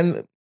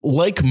 And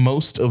like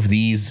most of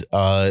these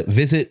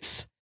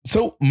visits,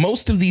 so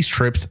most of these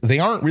trips, they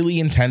aren't really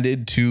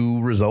intended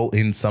to result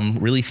in some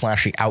really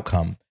flashy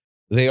outcome.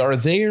 They are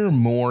there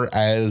more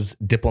as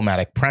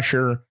diplomatic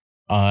pressure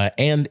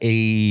and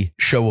a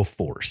show of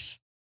force.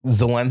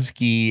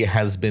 Zelensky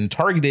has been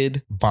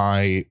targeted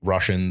by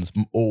Russians,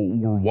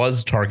 or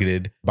was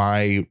targeted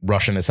by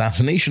Russian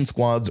assassination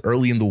squads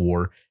early in the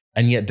war.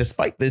 And yet,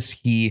 despite this,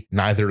 he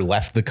neither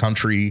left the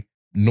country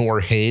nor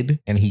hid,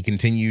 and he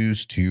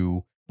continues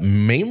to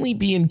mainly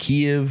be in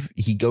Kiev.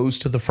 He goes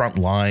to the front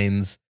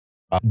lines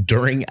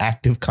during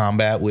active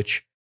combat,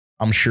 which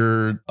I'm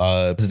sure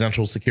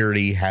presidential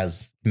security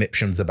has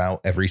conniptions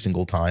about every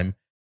single time.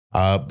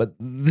 But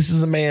this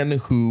is a man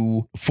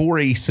who, for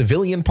a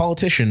civilian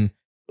politician,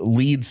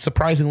 leads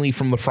surprisingly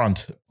from the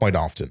front quite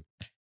often.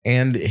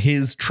 And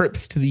his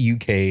trips to the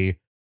UK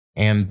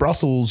and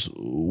Brussels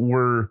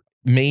were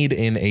made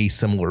in a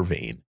similar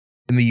vein.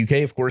 In the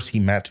UK, of course, he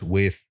met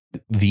with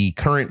the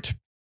current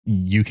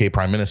UK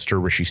Prime Minister,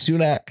 Rishi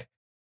Sunak,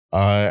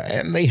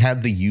 and they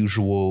had the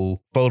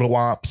usual photo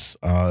ops.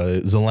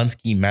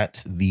 Zelensky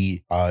met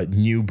the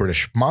new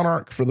British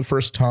monarch for the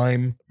first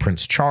time,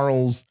 Prince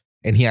Charles,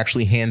 and he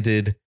actually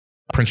handed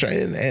Prince.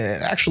 And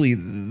actually,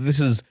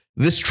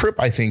 this trip,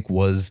 I think,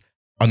 was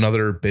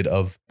another bit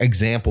of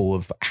example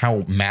of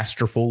how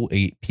masterful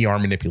a PR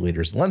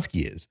manipulator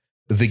Zelensky is.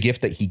 The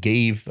gift that he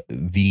gave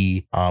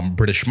the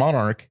British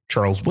monarch,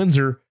 Charles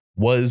Windsor,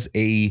 was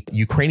a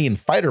Ukrainian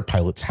fighter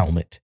pilot's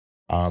helmet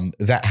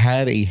that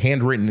had a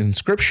handwritten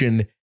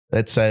inscription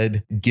that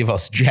said, "Give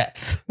us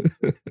jets."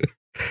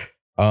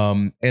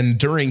 And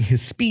during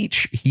his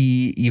speech,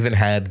 he even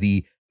had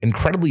the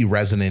incredibly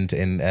resonant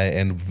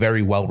and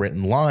very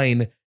well-written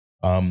line,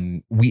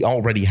 "We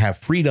already have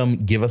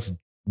freedom, give us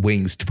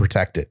wings to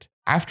protect it."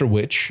 After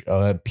which,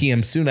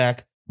 PM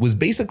Sunak was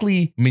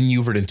basically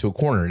maneuvered into a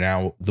corner.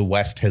 Now, the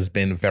West has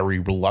been very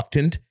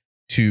reluctant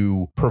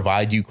to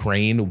provide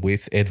Ukraine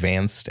with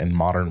advanced and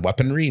modern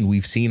weaponry. And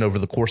we've seen over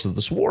the course of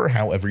this war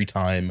how every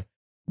time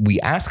we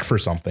ask for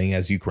something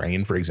as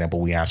Ukraine, for example,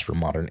 we ask for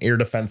modern air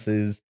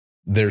defenses,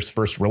 there's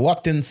first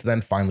reluctance,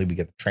 then finally we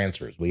get the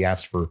transfers. We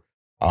ask for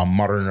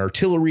modern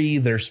artillery,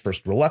 there's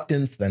first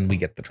reluctance, then we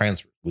get the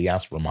transfers. We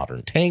ask for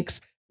modern tanks,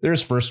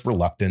 there's first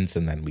reluctance,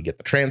 and then we get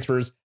the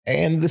transfers.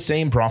 And the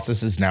same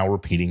process is now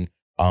repeating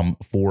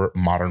for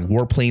modern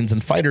warplanes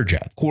and fighter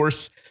jets. Of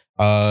course,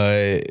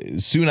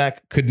 Sunak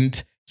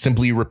couldn't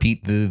simply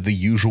repeat the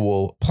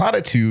usual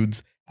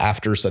platitudes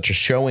after such a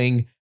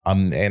showing,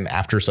 and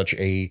after such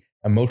a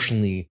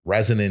emotionally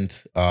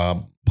resonant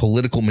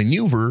political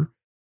maneuver,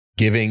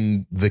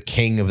 giving the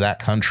king of that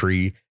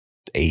country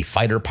a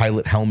fighter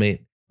pilot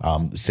helmet,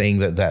 saying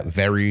that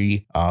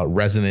very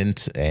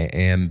resonant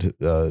and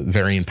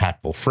very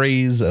impactful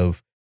phrase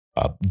of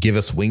 "give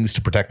us wings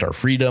to protect our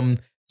freedom."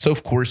 So,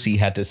 of course, he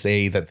had to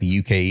say that the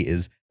UK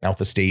is now at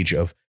the stage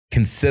of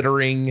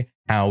considering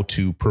how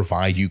to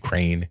provide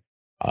Ukraine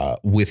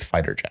with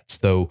fighter jets,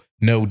 though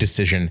no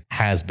decision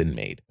has been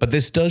made. But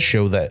this does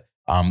show that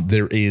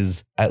there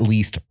is at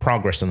least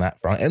progress in that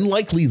front. And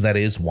likely that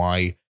is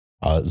why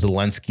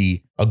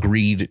Zelensky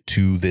agreed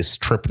to this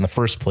trip in the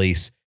first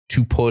place,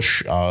 to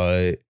push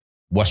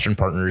Western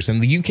partners.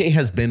 And the UK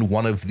has been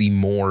one of the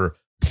more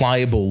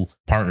pliable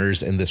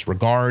partners in this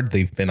regard.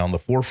 They've been on the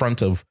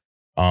forefront of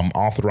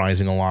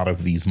authorizing a lot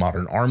of these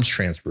modern arms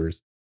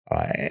transfers.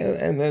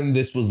 And then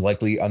this was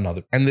likely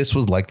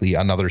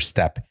another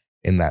step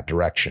in that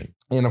direction.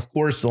 And of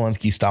course,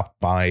 Zelensky stopped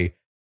by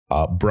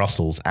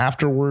Brussels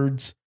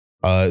afterwards,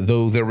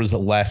 though there was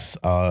less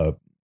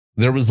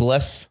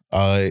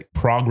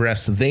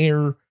progress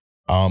there.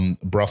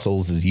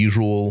 Brussels, as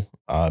usual,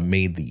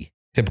 made the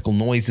typical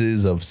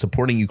noises of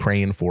supporting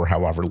Ukraine for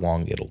however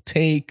long it'll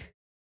take,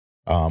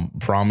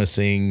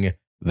 promising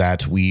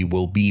that we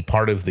will be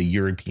part of the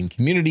European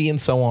community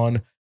and so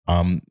on.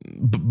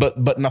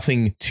 But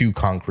nothing too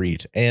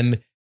concrete.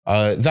 And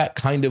That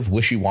kind of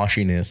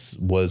wishy-washiness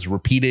was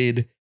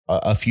repeated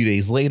a few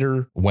days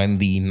later when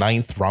the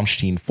 9th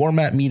Ramstein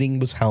format meeting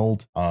was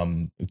held.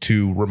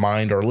 To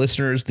remind our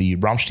listeners, the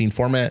Ramstein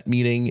format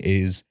meeting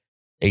is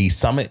a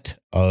summit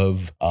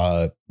of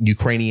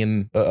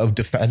of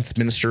defense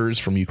ministers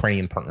from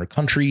Ukrainian partner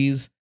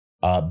countries,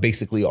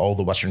 basically all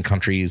the Western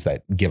countries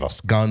that give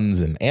us guns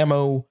and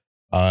ammo.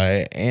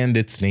 And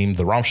it's named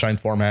the Ramstein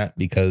format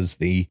because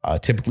they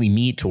typically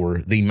meet, or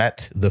they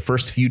met the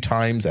first few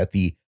times at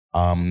the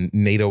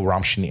NATO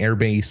Ramstein Air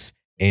Base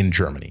in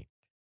Germany.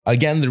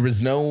 Again, there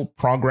was no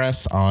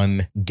progress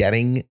on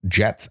getting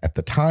jets at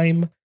the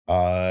time,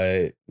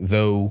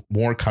 though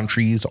more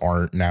countries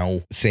are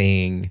now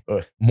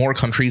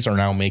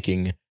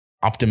making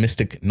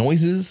optimistic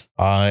noises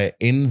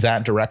in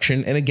that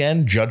direction. And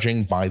again,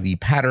 judging by the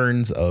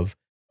patterns of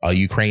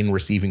Ukraine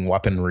receiving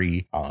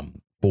weaponry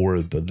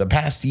for the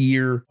past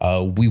year,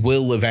 we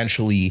will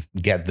eventually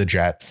get the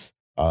jets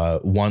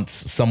once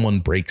someone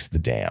breaks the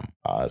dam.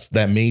 So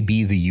that may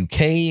be the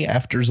UK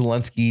after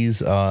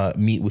Zelensky's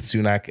meet with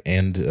Sunak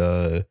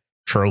and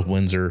Charles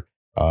Windsor.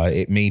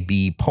 It may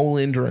be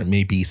Poland, or it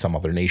may be some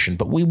other nation,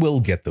 but we will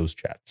get those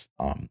jets.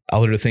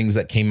 Other things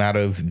that came out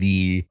of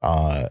the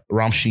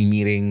Ramstein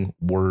meeting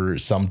were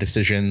some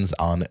decisions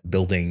on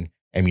building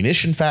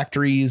ammunition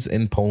factories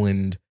in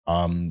Poland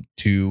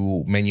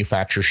to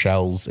manufacture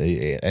shells,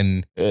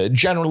 and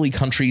generally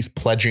countries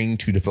pledging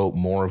to devote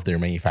more of their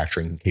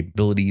manufacturing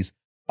capabilities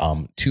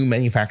to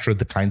manufacture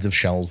the kinds of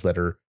shells that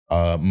are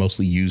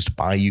mostly used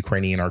by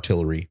Ukrainian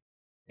artillery.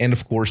 And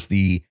of course,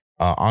 the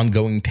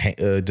ongoing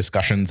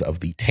discussions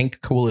of the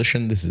tank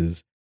coalition. This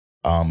is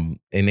a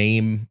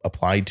name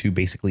applied to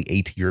basically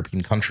 8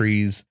 European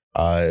countries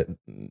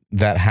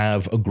that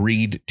have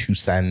agreed to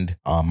send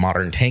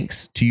modern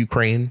tanks to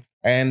Ukraine.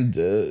 And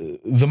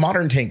the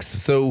modern tanks.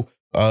 So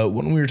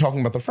when we were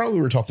talking about the front, we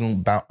were talking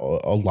about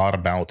a lot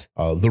about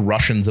the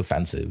Russians'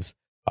 offensives.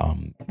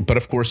 But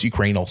of course,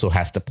 Ukraine also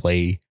has to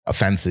play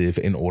offensive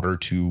in order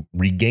to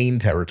regain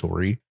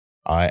territory.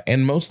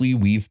 And mostly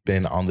we've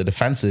been on the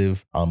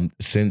defensive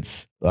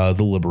since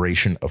the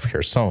liberation of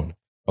Kherson.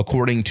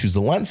 According to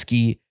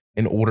Zelensky,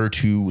 in order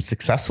to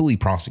successfully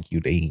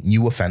prosecute a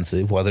new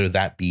offensive, whether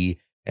that be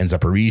in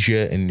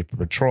Zaporizhia, in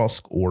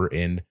Dnipropetrovsk, or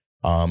in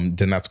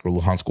Donetsk or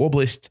Luhansk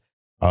Oblast,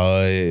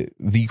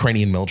 the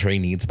Ukrainian military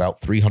needs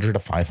about 300 to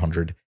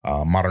 500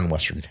 modern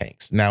Western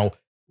tanks. Now,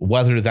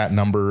 whether that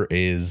number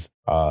is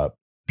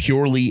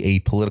purely a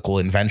political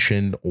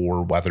invention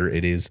or whether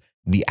it is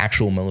the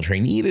actual military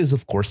need is,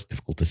 of course,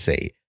 difficult to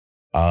say.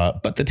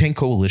 But the tank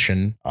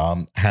coalition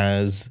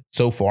has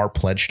so far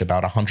pledged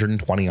about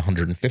 120,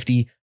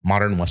 150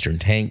 modern Western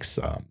tanks.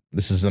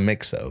 This is a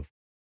mix of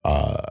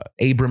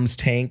Abrams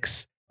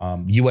tanks,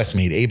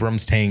 US-made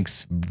Abrams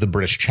tanks, the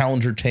British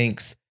Challenger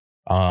tanks,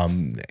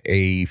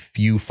 a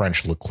few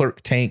French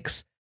Leclerc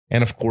tanks,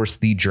 and of course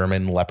the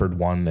German Leopard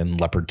 1 and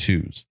Leopard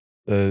 2s.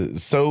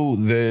 So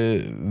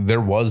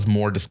there was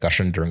more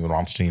discussion during the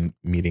Ramstein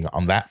meeting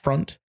on that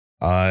front,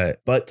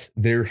 but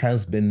there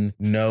hasn't been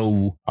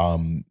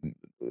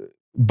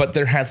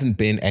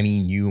any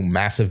new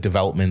massive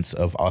developments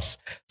of us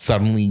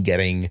suddenly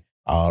getting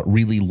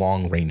really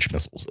long range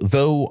missiles.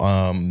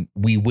 Though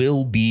we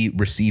will be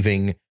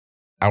receiving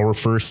our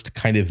first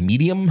kind of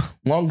medium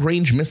long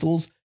range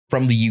missiles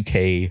from the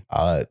UK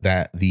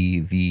that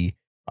the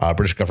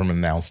British government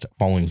announced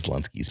following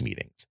Zelensky's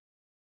meetings.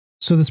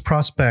 So this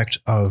prospect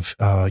of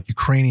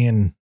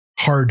Ukrainian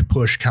hard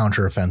push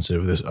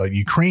counteroffensive, this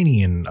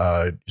Ukrainian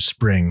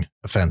spring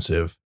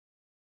offensive,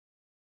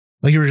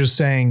 like you were just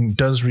saying,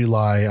 does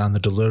rely on the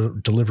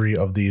delivery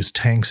of these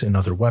tanks and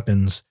other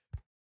weapons.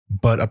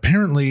 But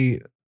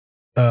apparently,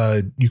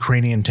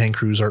 Ukrainian tank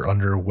crews are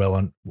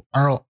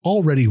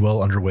already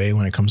well underway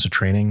when it comes to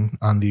training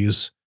on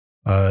these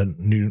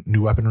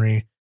new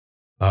weaponry.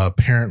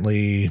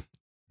 Apparently,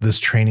 this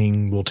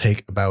training will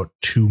take about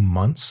 2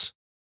 months,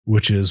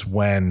 which is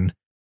when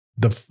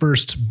the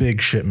first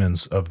big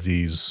shipments of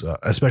these,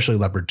 especially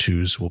Leopard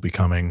 2s, will be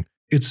coming.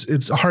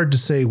 It's hard to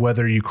say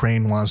whether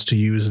Ukraine wants to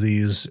use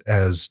these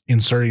as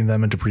inserting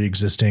them into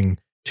pre-existing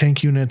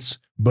tank units,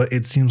 but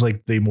it seems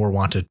like they more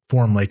want to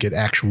form like an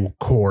actual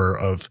core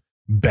of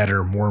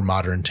better, more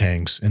modern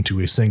tanks into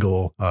a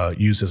single,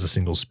 used as a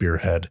single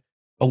spearhead.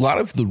 A lot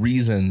of the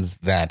reasons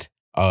that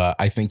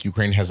I think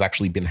Ukraine has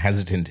actually been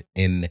hesitant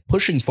in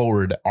pushing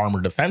forward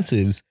armored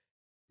offensives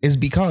is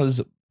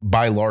because,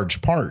 by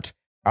large part,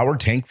 our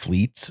tank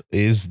fleet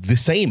is the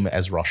same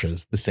as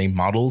Russia's, the same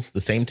models,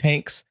 the same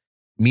tanks,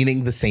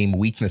 meaning the same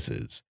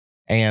weaknesses.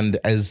 And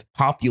as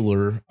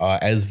popular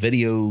as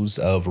videos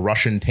of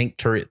Russian tank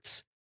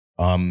turrets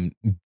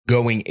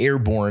going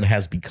airborne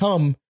has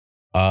become,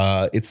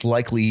 it's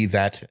likely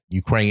that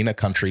Ukraine, a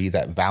country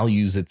that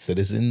values its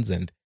citizens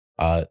and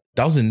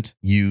doesn't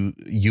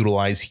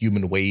utilize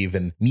human wave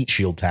and meat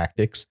shield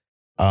tactics,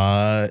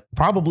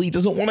 probably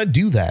doesn't want to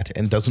do that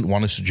and doesn't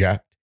want to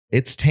subject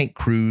its tank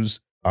crews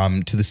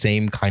to the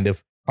same kind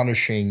of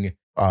punishing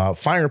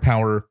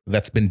firepower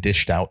that's been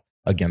dished out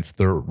against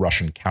their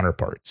Russian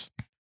counterparts.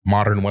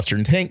 Modern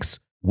Western tanks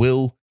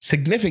will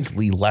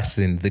significantly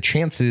lessen the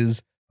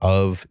chances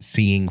of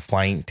seeing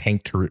flying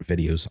tank turret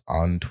videos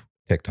on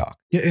TikTok.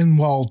 Yeah, and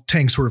while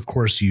tanks were, of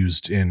course,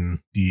 used in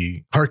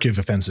the Kharkiv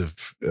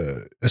offensive,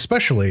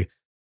 especially,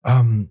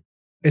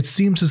 it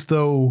seems as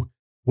though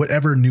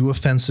whatever new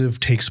offensive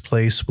takes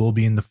place will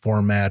be in the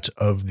format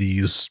of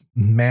these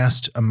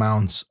massed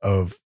amounts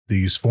of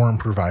these foreign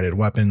provided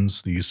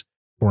weapons, these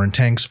foreign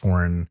tanks,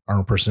 foreign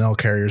armored personnel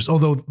carriers,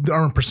 although the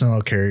armored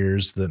personnel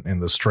carriers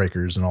and the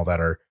strikers and all that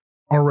are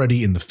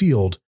already in the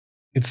field.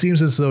 It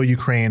seems as though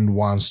Ukraine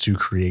wants to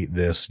create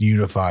this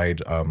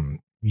unified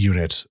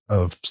unit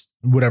of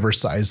whatever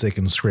size they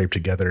can scrape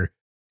together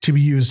to be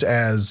used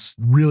as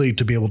really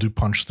to be able to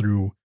punch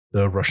through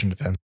the Russian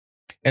defense.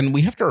 And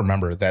we have to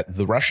remember that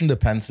the Russian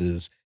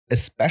defenses,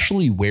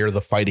 especially where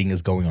the fighting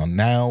is going on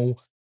now,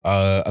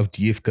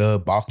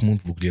 Avdiivka,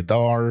 Bakhmut,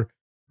 Vuhledar,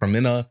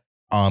 Kreminna,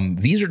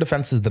 these are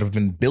defenses that have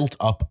been built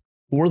up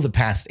for the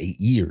past 8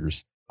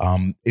 years.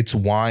 It's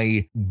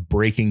why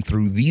breaking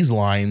through these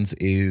lines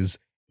is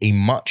a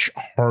much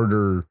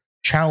harder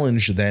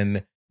challenge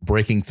than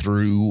breaking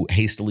through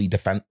hastily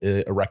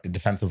erected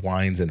defensive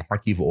lines in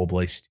Kharkiv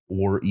Oblast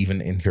or even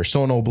in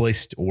Kherson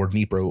Oblast or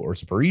Dnipro or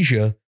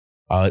Zaporizhia,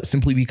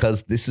 simply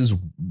because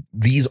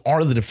these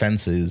are the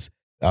defenses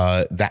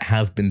that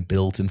have been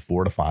built and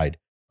fortified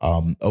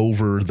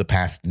over the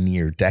past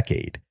near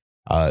decade.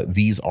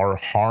 These are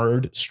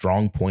hard,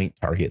 strong point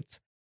targets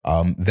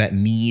that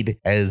need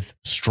as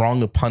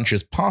strong a punch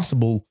as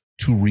possible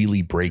to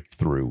really break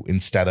through,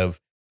 instead of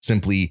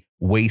simply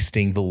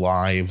wasting the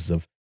lives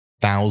of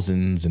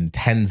thousands and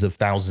tens of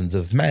thousands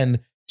of men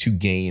to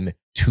gain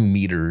 2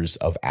 meters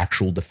of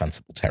actual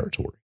defensible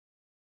territory.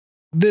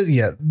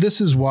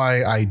 This is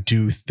why I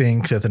do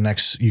think that the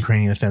next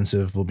Ukrainian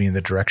offensive will be in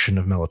the direction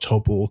of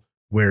Melitopol,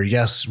 where,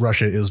 yes,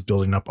 Russia is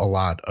building up a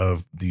lot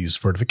of these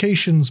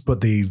fortifications,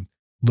 but they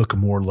look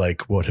more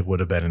like what it would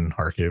have been in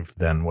Kharkiv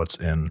than what's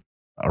in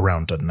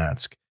around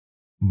Donetsk.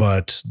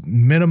 But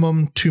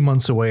minimum 2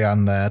 months away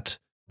on that,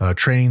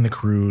 training the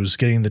crews,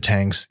 getting the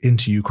tanks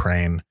into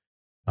Ukraine,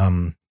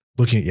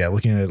 looking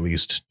at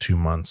least 2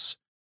 months,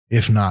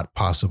 if not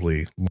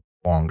possibly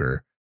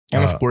longer.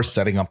 And of course,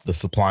 setting up the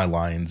supply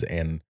lines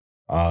and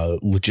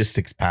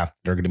logistics path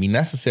that are going to be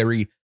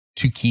necessary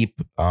to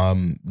keep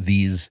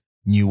these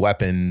new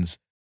weapons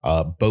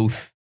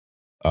both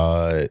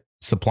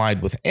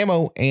supplied with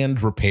ammo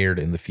and repaired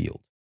in the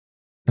field.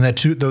 And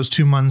those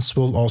 2 months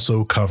will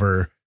also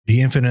cover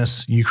the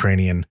infamous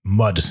Ukrainian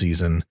mud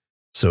season.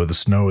 So the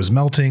snow is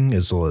melting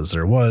as little as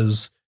there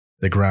was.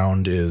 The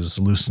ground is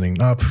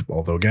loosening up,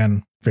 although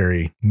again,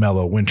 very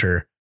mellow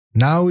winter.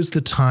 Now is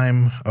the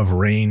time of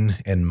rain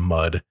and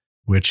mud,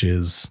 which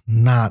is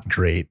not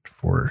great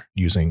for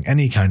using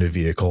any kind of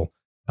vehicle,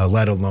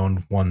 let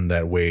alone one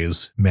that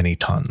weighs many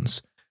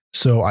tons.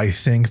 So I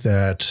think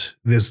that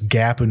this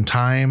gap in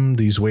time,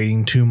 these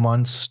waiting 2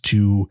 months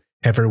to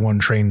have everyone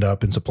trained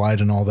up and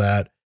supplied and all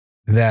that,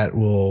 that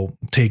will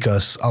take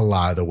us a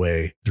lot of the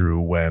way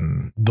through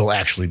when they'll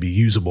actually be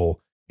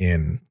usable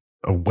in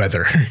a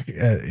weather,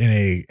 in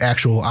a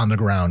actual on the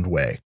ground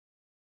way.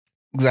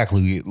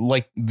 Exactly.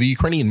 Like, the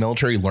Ukrainian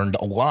military learned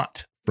a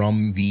lot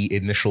from the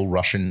initial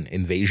Russian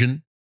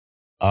invasion,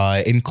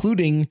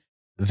 including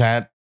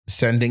that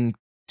sending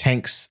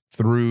tanks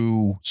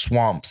through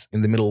swamps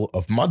in the middle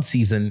of mud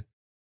season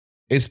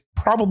is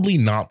probably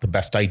not the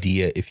best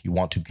idea if you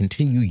want to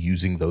continue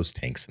using those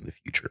tanks in the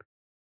future.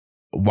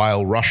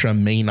 While Russia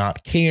may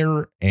not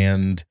care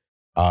and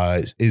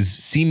is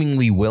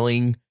seemingly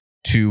willing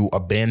to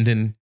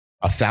abandon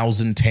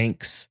 1,000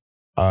 tanks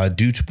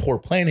due to poor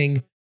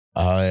planning,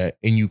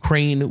 in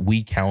Ukraine,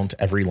 we count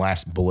every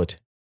last bullet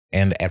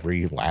and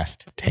every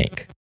last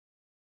tank.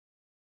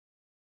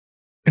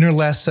 In our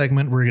last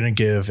segment, we're going to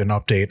give an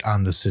update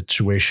on the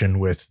situation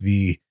with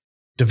the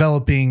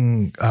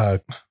developing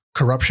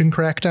corruption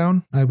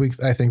crackdown.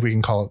 I think we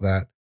can call it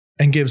that,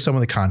 and give some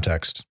of the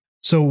context.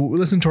 So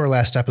listen to our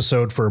last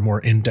episode for a more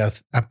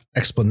in-depth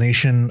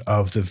explanation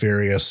of the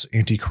various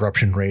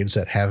anti-corruption raids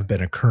that have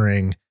been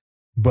occurring.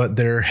 But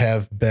there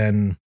have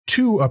been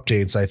 2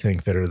 updates, I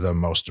think, that are the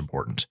most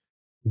important.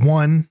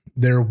 One,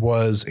 there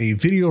was a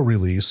video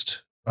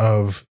released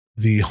of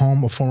the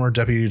home of former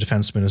Deputy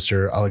Defense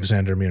Minister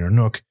Alexander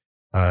Mironuk,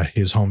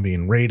 his home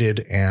being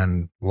raided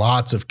and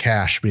lots of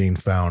cash being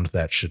found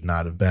that should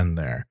not have been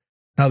there.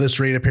 Now, this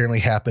raid apparently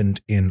happened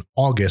in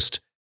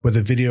August, but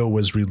the video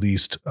was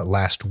released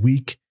last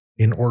week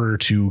in order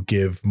to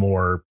give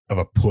more of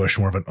a push,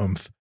 more of an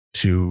oomph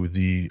to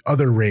the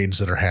other raids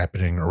that are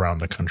happening around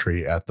the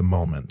country at the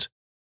moment.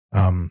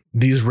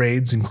 These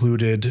raids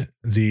included,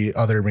 the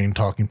other main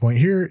talking point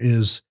here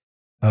is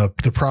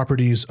the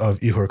properties of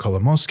Ihor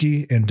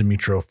Kolomoisky and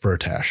Dmytro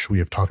Firtash. We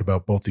have talked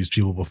about both these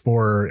people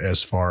before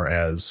as far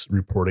as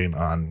reporting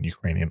on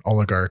Ukrainian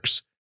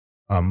oligarchs,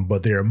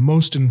 but they are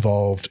most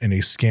involved in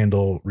a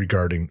scandal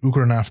regarding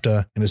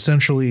Ukronafta and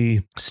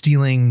essentially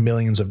stealing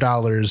millions of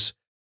dollars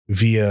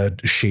via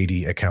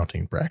shady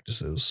accounting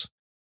practices.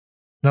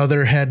 Now,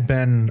 there had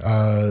been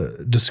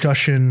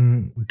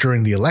discussion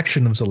during the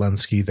election of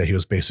Zelensky that he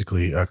was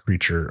basically a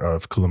creature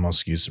of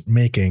Kolomoisky's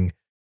making,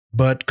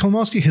 but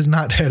Kolomoisky has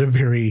not had a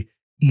very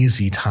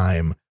easy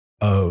time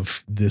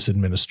of this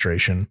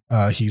administration.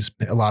 A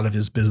lot of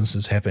his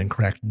businesses have been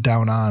cracked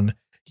down on.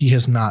 He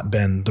has not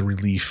been the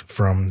relief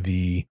from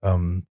the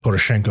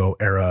Poroshenko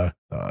era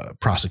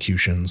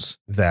prosecutions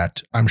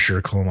that I'm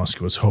sure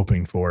Kolomoisky was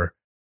hoping for.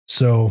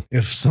 So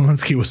if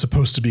Zelensky was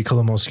supposed to be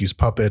Kolomoisky's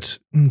puppet,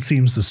 it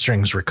seems the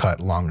strings were cut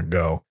long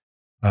ago.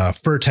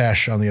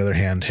 Firtash, on the other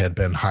hand, had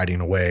been hiding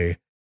away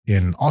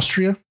in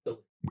Austria,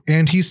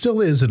 and he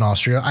still is in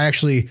Austria. I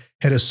actually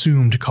had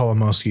assumed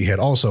Kolomoisky had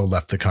also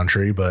left the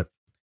country, but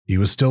he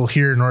was still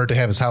here in order to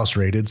have his house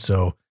raided,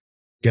 so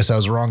guess I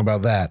was wrong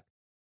about that.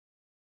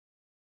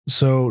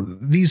 So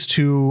these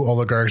two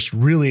oligarchs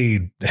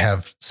really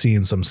have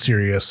seen some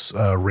serious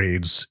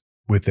raids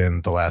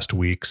within the last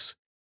weeks.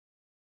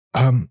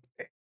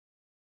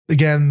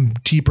 Again,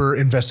 deeper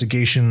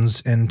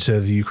investigations into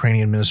the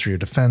Ukrainian Ministry of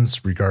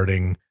Defense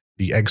regarding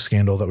the egg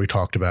scandal that we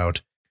talked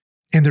about.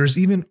 And there's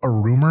even a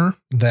rumor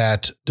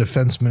that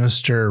Defense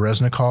Minister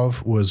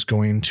Reznikov was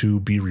going to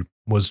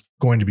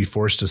be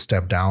forced to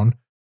step down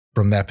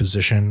from that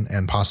position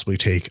and possibly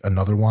take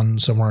another one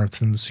somewhere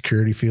within the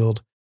security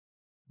field.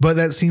 But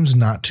that seems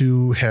not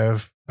to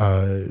have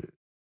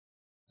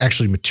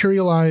actually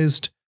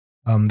materialized.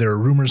 There were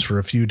rumors for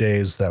a few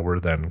days that were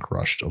then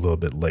crushed a little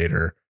bit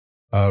later.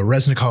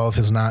 Reznikov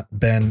has not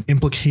been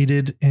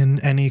implicated in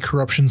any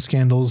corruption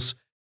scandals,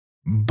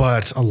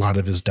 but a lot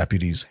of his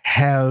deputies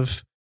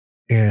have.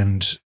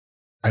 And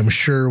I'm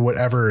sure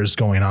whatever is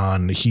going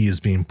on, he is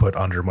being put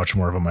under much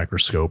more of a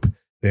microscope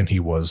than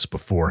he was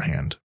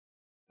beforehand.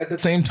 At the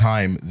same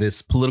time,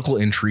 this political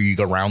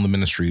intrigue around the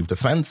Ministry of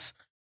Defense,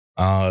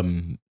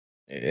 and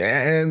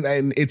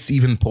it's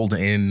even pulled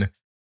in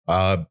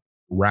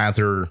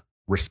rather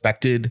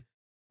respected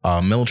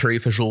military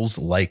officials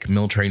like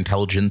military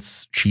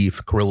intelligence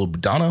chief Kirill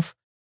Budanov,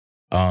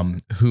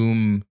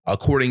 whom,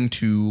 according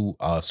to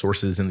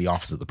sources in the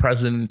office of the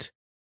president,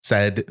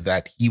 said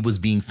that he was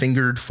being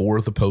fingered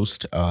for the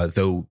post,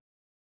 though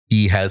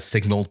he has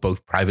signaled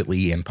both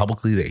privately and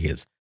publicly that he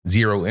has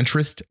zero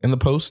interest in the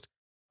post.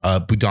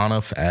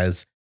 Budanov,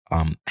 as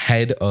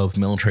head of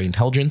military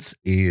intelligence,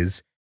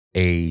 is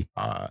a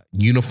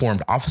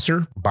uniformed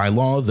officer. By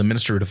law, the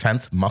Minister of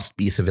Defense must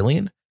be a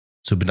civilian.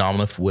 So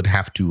Budanov would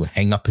have to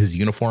hang up his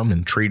uniform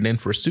and trade it in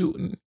for a suit,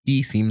 and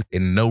he seems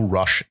in no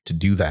rush to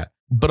do that.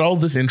 But all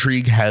this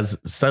intrigue has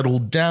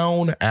settled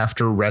down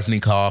after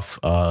Reznikov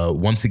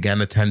once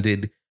again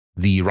attended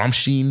the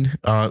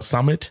Ramstein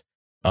summit,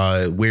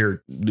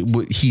 where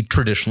he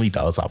traditionally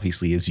does,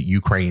 obviously, as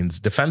Ukraine's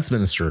defense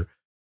minister.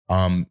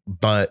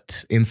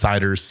 But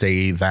insiders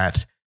say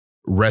that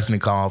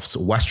Reznikov's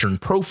Western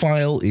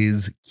profile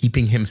is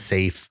keeping him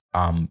safe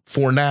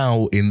for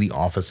now in the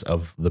office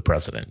of the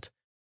president.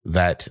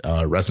 That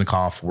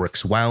Reznikov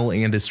works well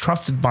and is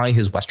trusted by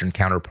his Western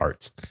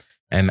counterparts.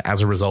 And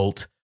as a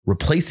result,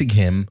 replacing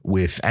him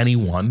with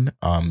anyone,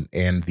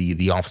 and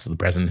the office of the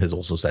president has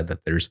also said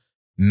that there's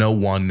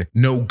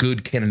no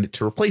good candidate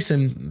to replace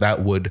him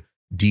that would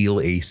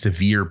deal a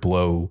severe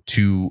blow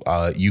to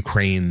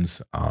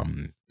Ukraine's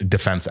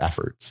defense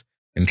efforts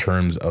in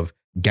terms of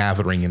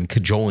gathering and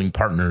cajoling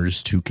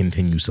partners to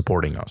continue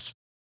supporting us.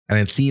 And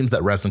it seems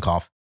that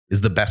Reznikov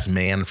is the best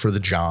man for the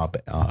job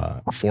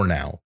for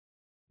now.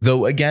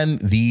 Though, again,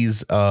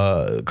 these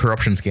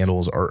corruption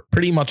scandals are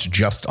pretty much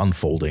just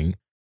unfolding.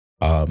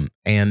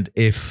 And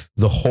if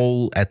the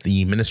hole at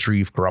the Ministry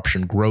of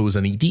Corruption grows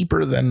any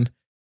deeper, then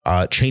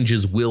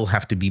changes will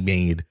have to be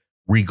made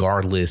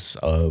regardless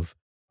of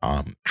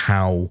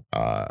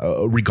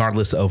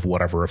regardless of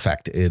whatever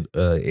effect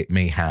it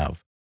may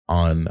have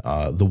on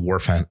the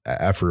war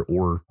effort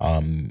or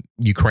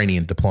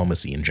Ukrainian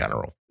diplomacy in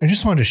general. I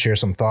just wanted to share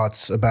some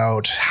thoughts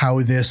about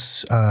how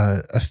this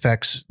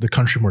affects the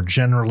country more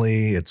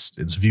generally,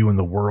 its view in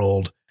the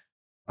world.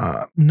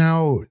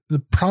 Now, the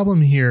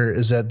problem here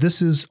is that this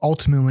is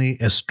ultimately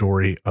a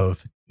story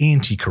of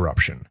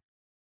anti-corruption.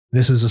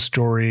 This is a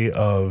story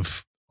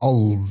of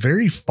a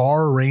very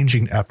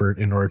far-ranging effort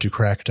in order to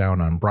crack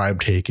down on bribe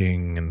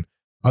taking and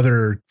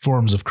other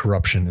forms of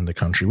corruption in the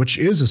country, which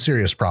is a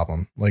serious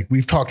problem. Like,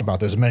 we've talked about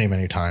this many,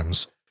 many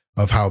times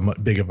of how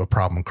big of a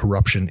problem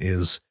corruption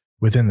is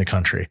within the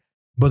country.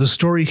 But the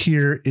story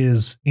here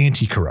is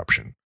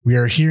anti-corruption. We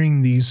are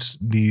hearing these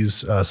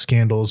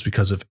scandals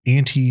because of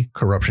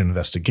anti-corruption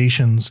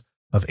investigations,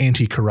 of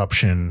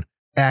anti-corruption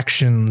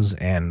actions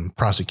and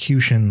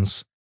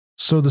prosecutions.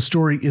 So the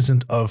story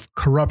isn't of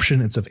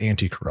corruption, it's of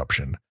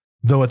anti-corruption.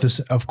 Though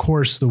of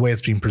course, the way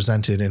it's being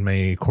presented in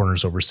many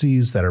corners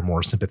overseas that are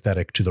more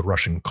sympathetic to the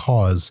Russian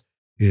cause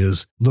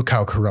is, look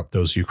how corrupt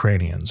those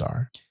Ukrainians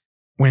are.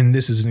 When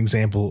this is an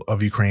example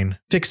of Ukraine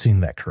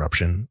fixing that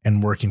corruption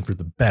and working for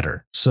the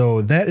better.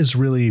 So that is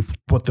really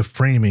what the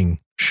framing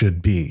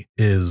should be,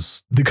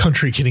 is the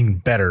country getting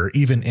better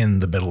even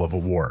in the middle of a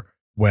war,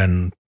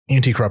 when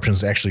anti-corruption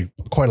is actually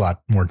quite a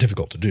lot more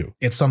difficult to do.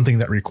 It's something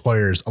that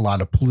requires a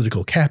lot of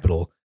political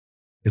capital.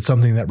 It's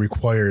something that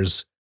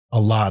requires a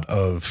lot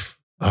of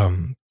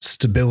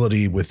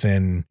stability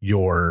within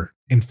your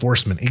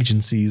enforcement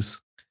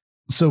agencies.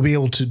 So be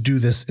able to do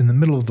this in the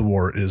middle of the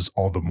war is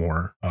all the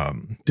more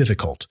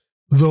difficult.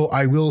 Though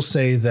I will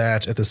say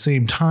that at the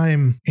same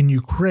time in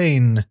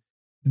Ukraine,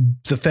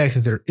 the fact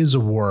that there is a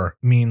war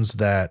means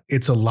that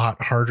it's a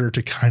lot harder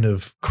to kind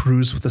of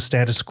cruise with the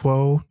status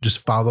quo,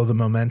 just follow the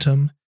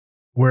momentum,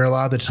 where a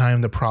lot of the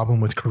time the problem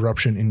with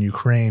corruption in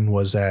Ukraine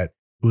was that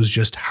it was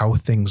just how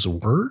things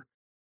were,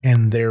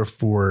 and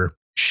therefore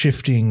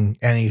shifting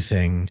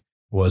anything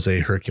was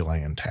a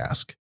Herculean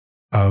task.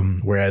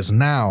 Whereas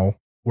now,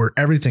 where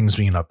everything's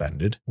being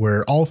upended,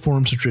 where all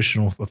forms of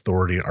traditional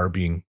authority are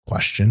being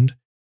questioned,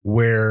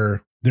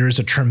 where there is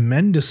a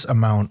tremendous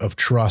amount of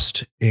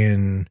trust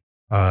in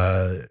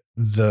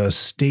the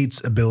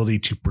state's ability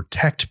to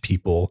protect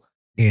people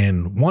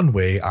in one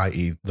way,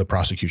 i.e. the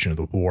prosecution of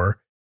the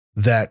war,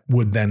 that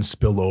would then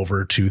spill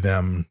over to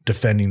them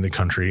defending the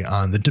country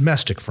on the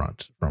domestic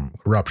front from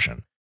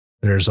corruption.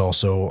 There's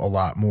also a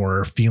lot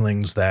more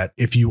feelings that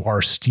if you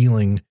are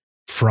stealing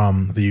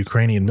from the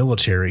Ukrainian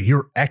military,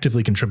 you're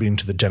actively contributing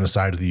to the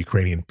genocide of the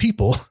Ukrainian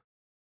people.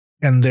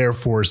 And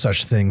therefore,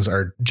 such things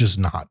are just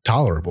not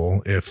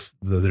tolerable if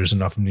there's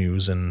enough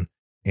news and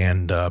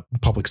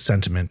public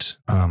sentiment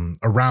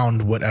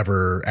around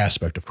whatever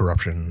aspect of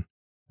corruption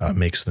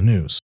makes the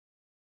news.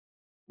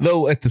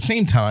 Though at the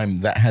same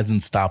time, that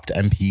hasn't stopped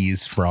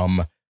MPs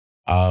from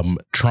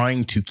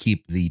trying to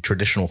keep the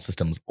traditional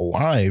systems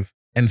alive.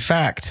 In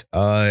fact,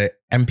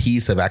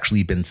 MPs have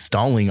actually been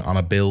stalling on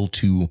a bill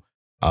to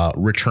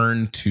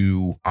return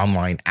to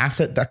online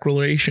asset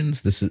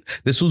declarations.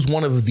 This was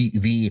one of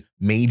the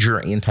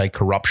major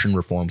anti-corruption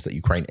reforms that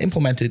Ukraine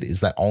implemented, is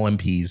that all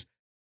MPs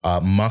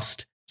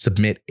must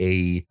submit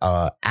a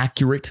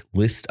accurate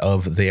list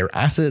of their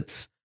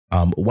assets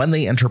when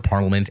they enter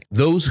parliament.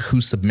 Those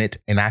who submit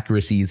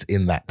inaccuracies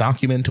in that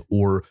document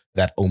or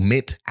that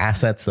omit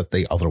assets that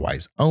they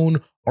otherwise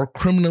own are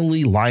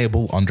criminally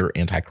liable under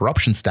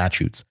anti-corruption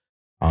statutes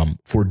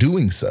for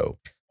doing so.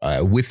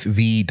 With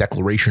the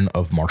declaration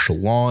of martial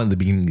law in the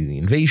beginning of the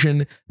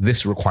invasion,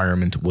 this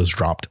requirement was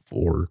dropped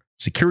for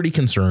security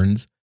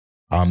concerns.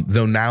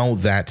 Though now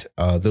that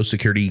those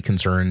security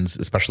concerns,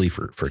 especially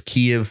for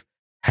Kyiv,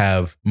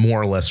 have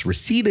more or less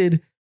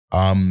receded,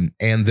 and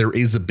there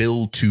is a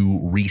bill to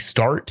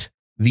restart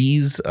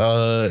these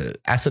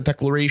asset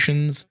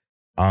declarations,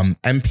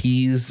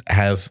 MPs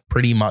have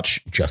pretty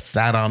much just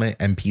sat on it.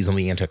 MPs on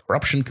the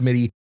anti-corruption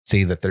committee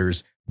say that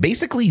there's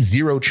basically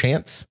zero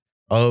chance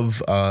of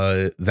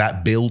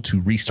that bill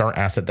to restart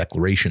asset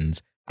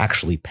declarations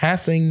actually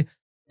passing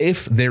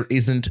if there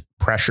isn't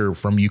pressure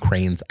from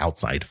Ukraine's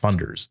outside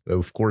funders.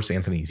 Of course,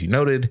 Anthony, as you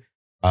noted,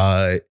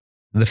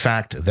 the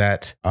fact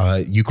that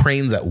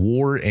Ukraine's at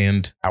war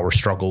and our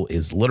struggle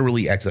is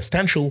literally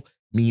existential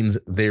means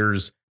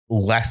there's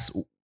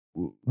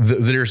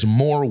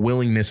more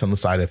willingness on the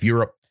side of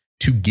Europe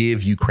to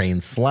give Ukraine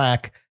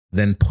slack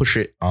than push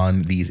it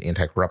on these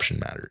anti-corruption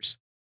matters.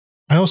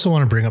 I also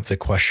want to bring up the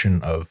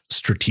question of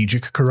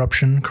strategic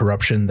corruption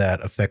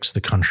that affects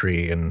the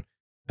country and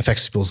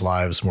affects people's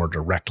lives more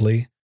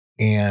directly,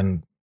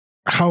 and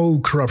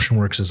how corruption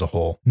works as a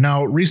whole.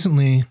 Now,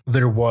 recently,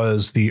 there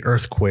was the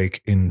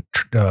earthquake in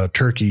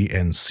Turkey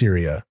and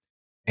Syria,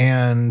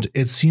 and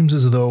it seems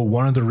as though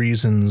one of the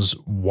reasons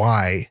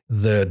why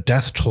the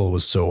death toll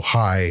was so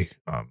high,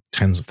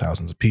 tens of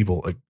thousands of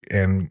people,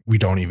 and we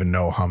don't even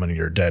know how many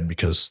are dead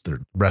because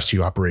the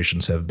rescue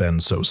operations have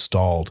been so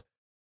stalled.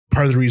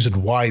 Part of the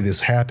reason why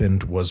this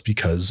happened was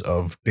because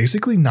of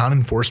basically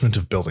non-enforcement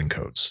of building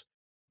codes.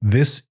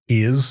 This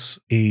is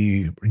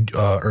a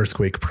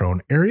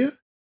earthquake-prone area,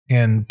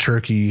 and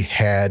Turkey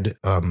had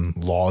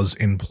laws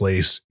in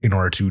place in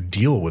order to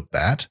deal with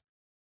that.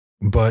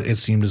 But it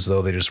seemed as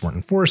though they just weren't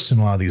enforced,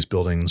 and a lot of these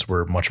buildings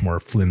were much more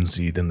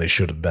flimsy than they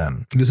should have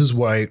been. This is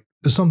why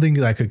there's something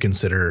that I could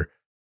consider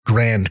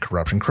grand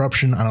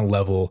corruption on a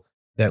level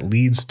that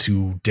leads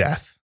to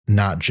death.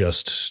 Not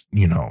just,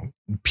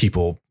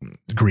 people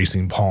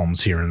greasing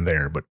palms here and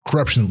there, but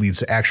corruption that leads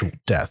to actual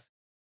death.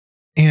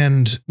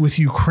 And with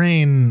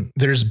Ukraine,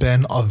 there's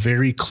been a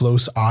very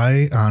close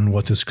eye on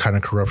what this kind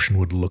of corruption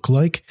would look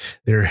like.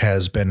 There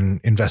has been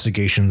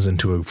investigations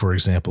into, for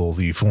example,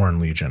 the Foreign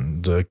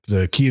Legion. The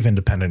Kyiv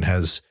Independent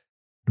has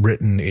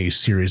written a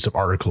series of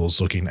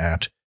articles looking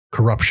at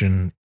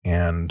corruption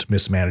and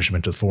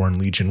mismanagement of the Foreign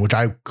Legion, which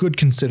I could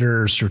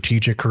consider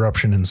strategic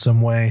corruption in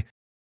some way.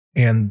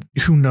 And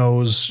who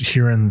knows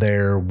here and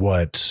there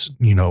what,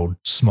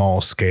 small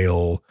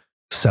scale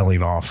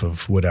selling off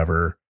of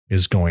whatever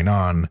is going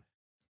on.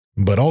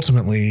 But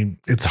ultimately,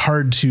 it's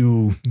hard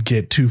to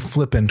get too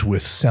flippant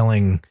with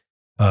selling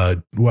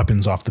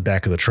weapons off the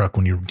back of the truck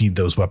when you need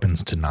those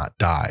weapons to not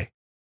die.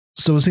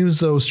 So it seems as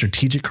though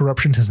strategic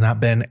corruption has not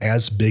been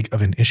as big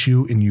of an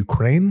issue in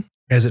Ukraine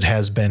as it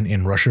has been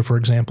in Russia, for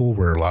example,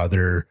 where a lot of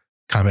their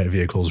combat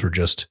vehicles were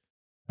just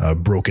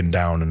broken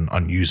down and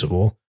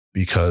unusable,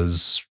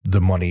 because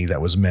the money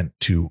that was meant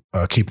to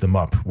keep them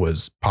up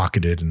was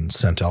pocketed and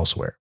sent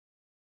elsewhere.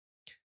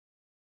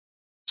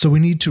 So we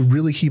need to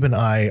really keep an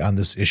eye on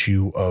this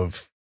issue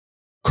of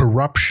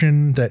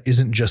corruption that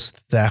isn't just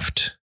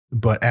theft,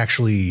 but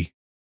actually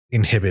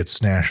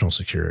inhibits national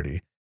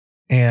security.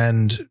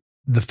 And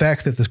the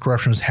fact that this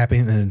corruption is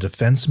happening in the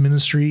defense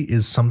ministry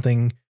is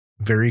something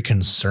very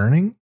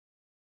concerning.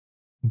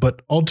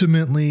 But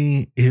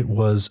ultimately, it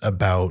was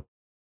about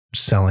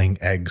selling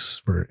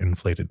eggs for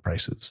inflated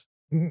prices.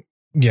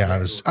 Yeah, I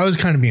was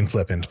kind of being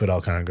flippant, but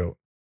I'll kind of go.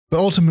 But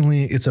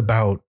ultimately, it's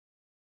about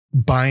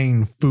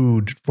buying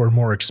food for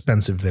more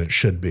expensive than it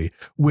should be,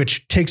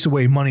 which takes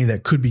away money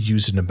that could be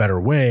used in a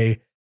better way,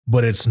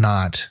 but it's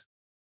not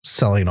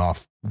selling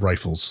off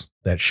rifles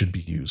that should be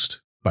used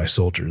by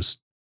soldiers.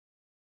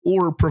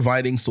 Or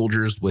providing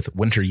soldiers with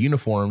winter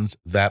uniforms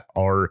that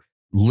are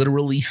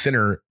literally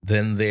thinner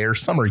than their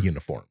summer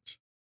uniforms.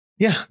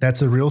 Yeah,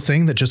 that's a real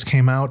thing that just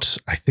came out,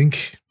 I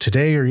think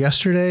today or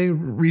yesterday,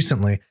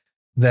 recently,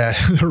 that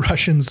the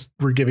Russians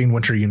were giving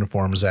winter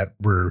uniforms that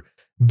were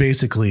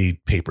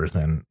basically paper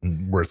thin,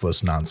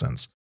 worthless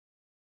nonsense.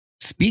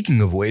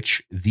 Speaking of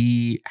which,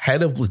 the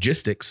head of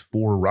logistics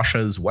for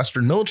Russia's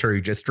Western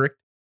Military District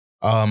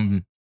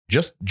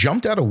just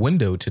jumped out a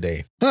window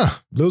today.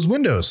 Those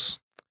windows.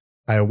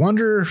 I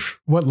wonder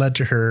what led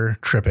to her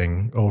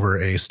tripping over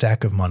a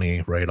stack of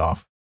money right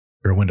off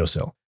her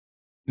windowsill.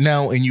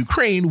 Now, in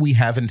Ukraine, we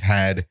haven't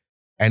had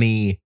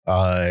any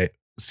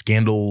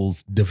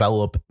scandals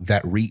develop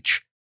that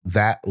reach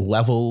that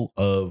level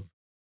of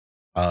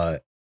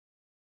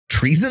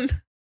treason,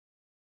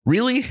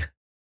 really.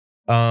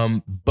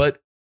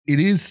 But it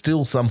is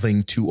still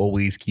something to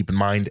always keep in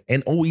mind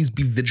and always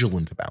be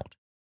vigilant about.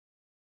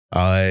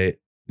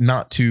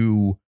 Not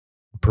to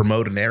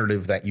promote a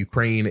narrative that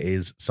Ukraine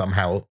is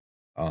somehow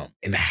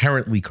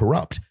inherently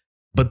corrupt,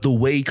 but the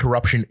way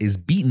corruption is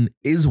beaten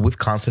is with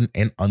constant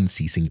and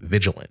unceasing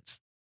vigilance.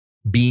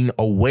 Being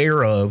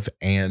aware of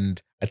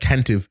and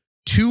attentive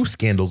to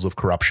scandals of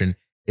corruption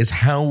is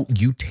how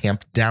you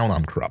tamp down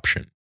on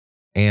corruption.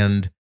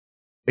 And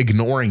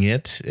ignoring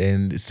it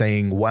and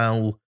saying,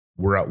 well,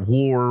 we're at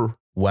war,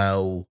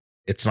 well,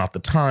 it's not the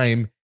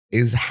time,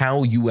 is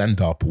how you end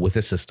up with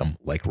a system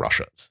like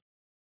Russia's.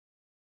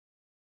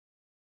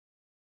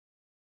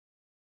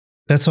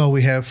 That's all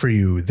we have for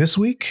you this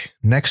week.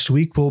 Next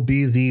week will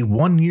be the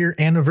 1-year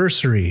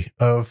anniversary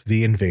of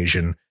the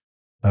invasion,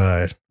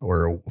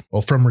 from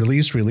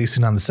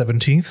releasing on the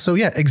 17th. So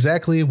yeah,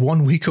 exactly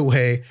 1 week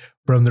away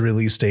from the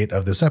release date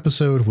of this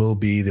episode will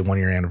be the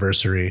 1-year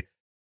anniversary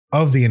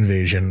of the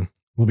invasion.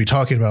 We'll be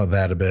talking about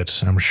that a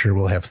bit. I'm sure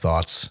we'll have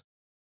thoughts.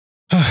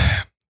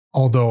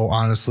 Although,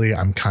 honestly,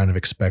 I'm kind of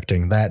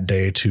expecting that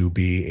day to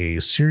be a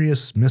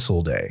serious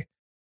missile day.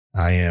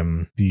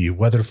 The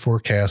weather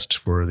forecast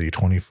for the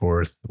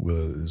 24th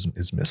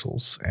is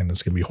missiles, and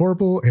it's going to be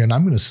horrible. And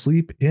I'm going to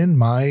sleep in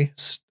my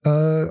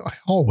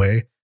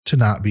hallway to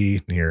not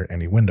be near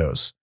any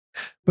windows.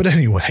 But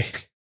anyway,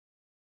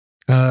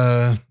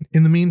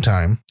 in the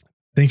meantime,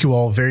 thank you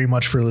all very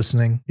much for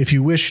listening. If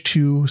you wish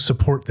to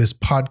support this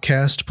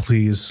podcast,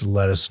 please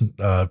let us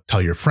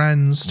tell your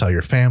friends, tell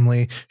your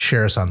family,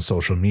 share us on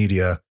social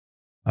media.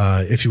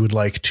 If you would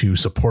like to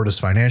support us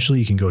financially,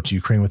 you can go to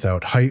Ukraine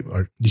Without Hype,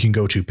 or you can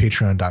go to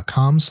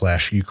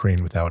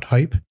patreon.com/Ukraine Without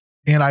Hype.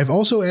 And I've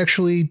also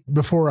actually,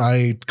 before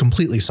I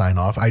completely sign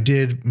off, I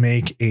did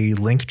make a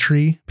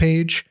Linktree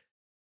page.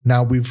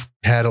 Now, we've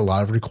had a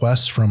lot of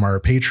requests from our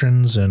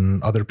patrons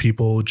and other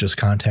people just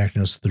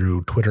contacting us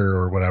through Twitter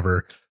or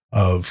whatever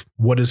of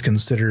what is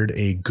considered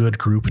a good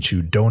group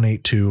to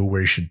donate to,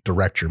 where you should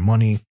direct your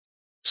money.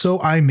 So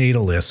I made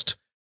a list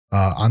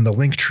on the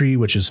Linktree,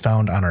 which is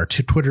found on our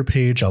Twitter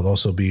page. I'll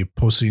also be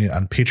posting it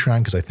on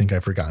Patreon because I think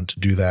I've forgotten to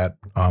do that.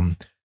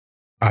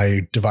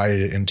 I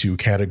divided it into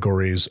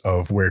categories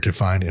of where to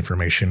find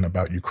information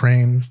about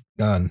Ukraine,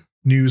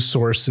 news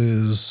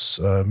sources,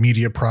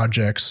 media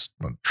projects,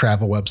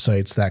 travel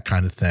websites, that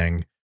kind of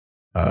thing,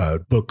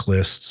 book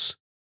lists,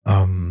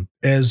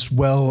 as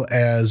well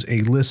as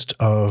a list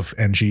of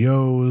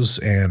NGOs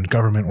and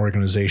government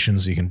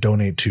organizations you can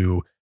donate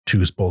to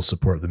both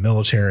support the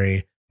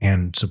military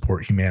and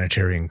support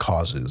humanitarian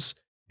causes,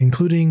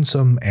 including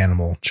some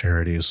animal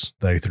charities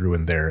that I threw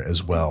in there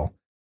as well.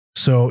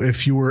 So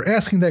if you were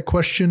asking that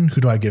question,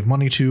 who do I give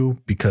money to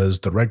because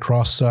the Red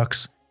Cross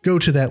sucks, go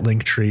to that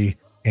Linktree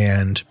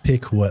and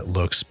pick what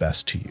looks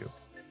best to you.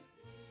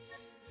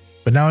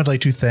 But now I'd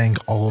like to thank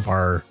all of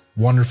our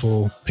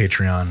wonderful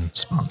Patreon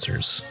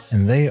sponsors,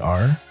 and they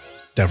are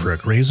Deborah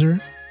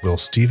Grazer, Will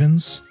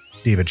Stevens,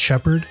 David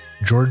Shepard,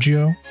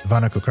 Giorgio,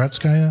 Ivana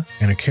Kokratskaya,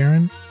 Anna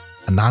Karen,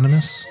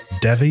 Anonymous,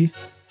 Devi,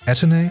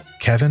 Etene,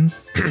 Kevin,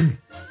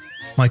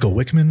 Michael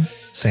Wickman,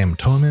 Sam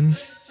Toman,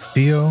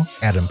 Theo,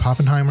 Adam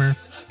Poppenheimer,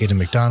 Aidan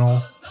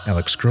McDonald,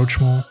 Alex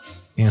Grochmal,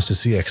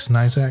 Anastasia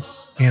Knizak,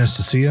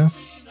 Anastasia,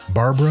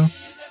 Barbara,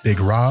 Big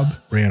Rob,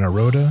 Brianna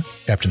Rhoda,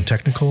 Captain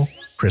Technical,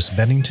 Chris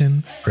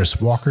Bennington, Chris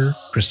Walker,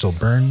 Crystal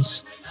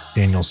Burns,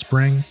 Daniel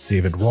Spring,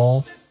 David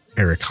Wall,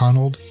 Eric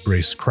Honnold,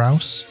 Grace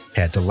Krause,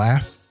 Had to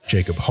Laugh,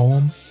 Jacob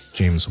Holm,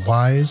 James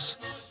Wise,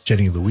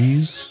 Jenny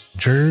Louise,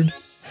 Jerd,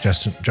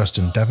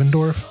 Justin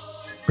Devendorf,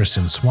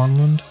 Kristen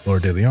Swanlund,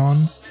 Laura De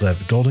Leon, Lev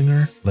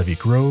Goldinger, Levy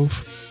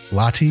Grove,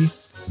 Lottie,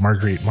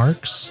 Marguerite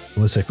Marks,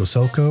 Alyssa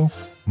Koselko,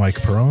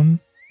 Mike Perron,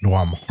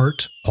 Noam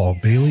Hart, Paul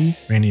Bailey,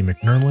 Randy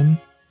McNerlin,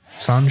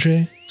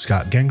 Sanjay,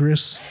 Scott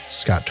Gengris,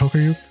 Scott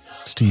Tokaryuk,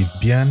 Steve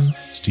Bien,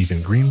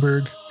 Stephen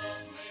Greenberg,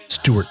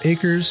 Stuart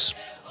Akers,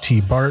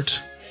 T.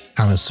 Bart,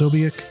 Thomas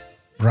Sobiek,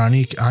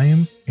 Veronique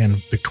Ayem,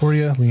 and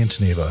Victoria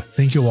Leontineva.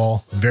 Thank you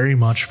all very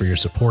much for your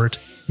support.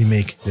 You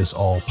make this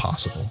all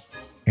possible.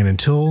 And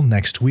until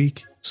next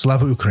week,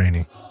 Slava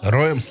Ukraini.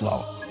 Героям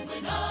слава!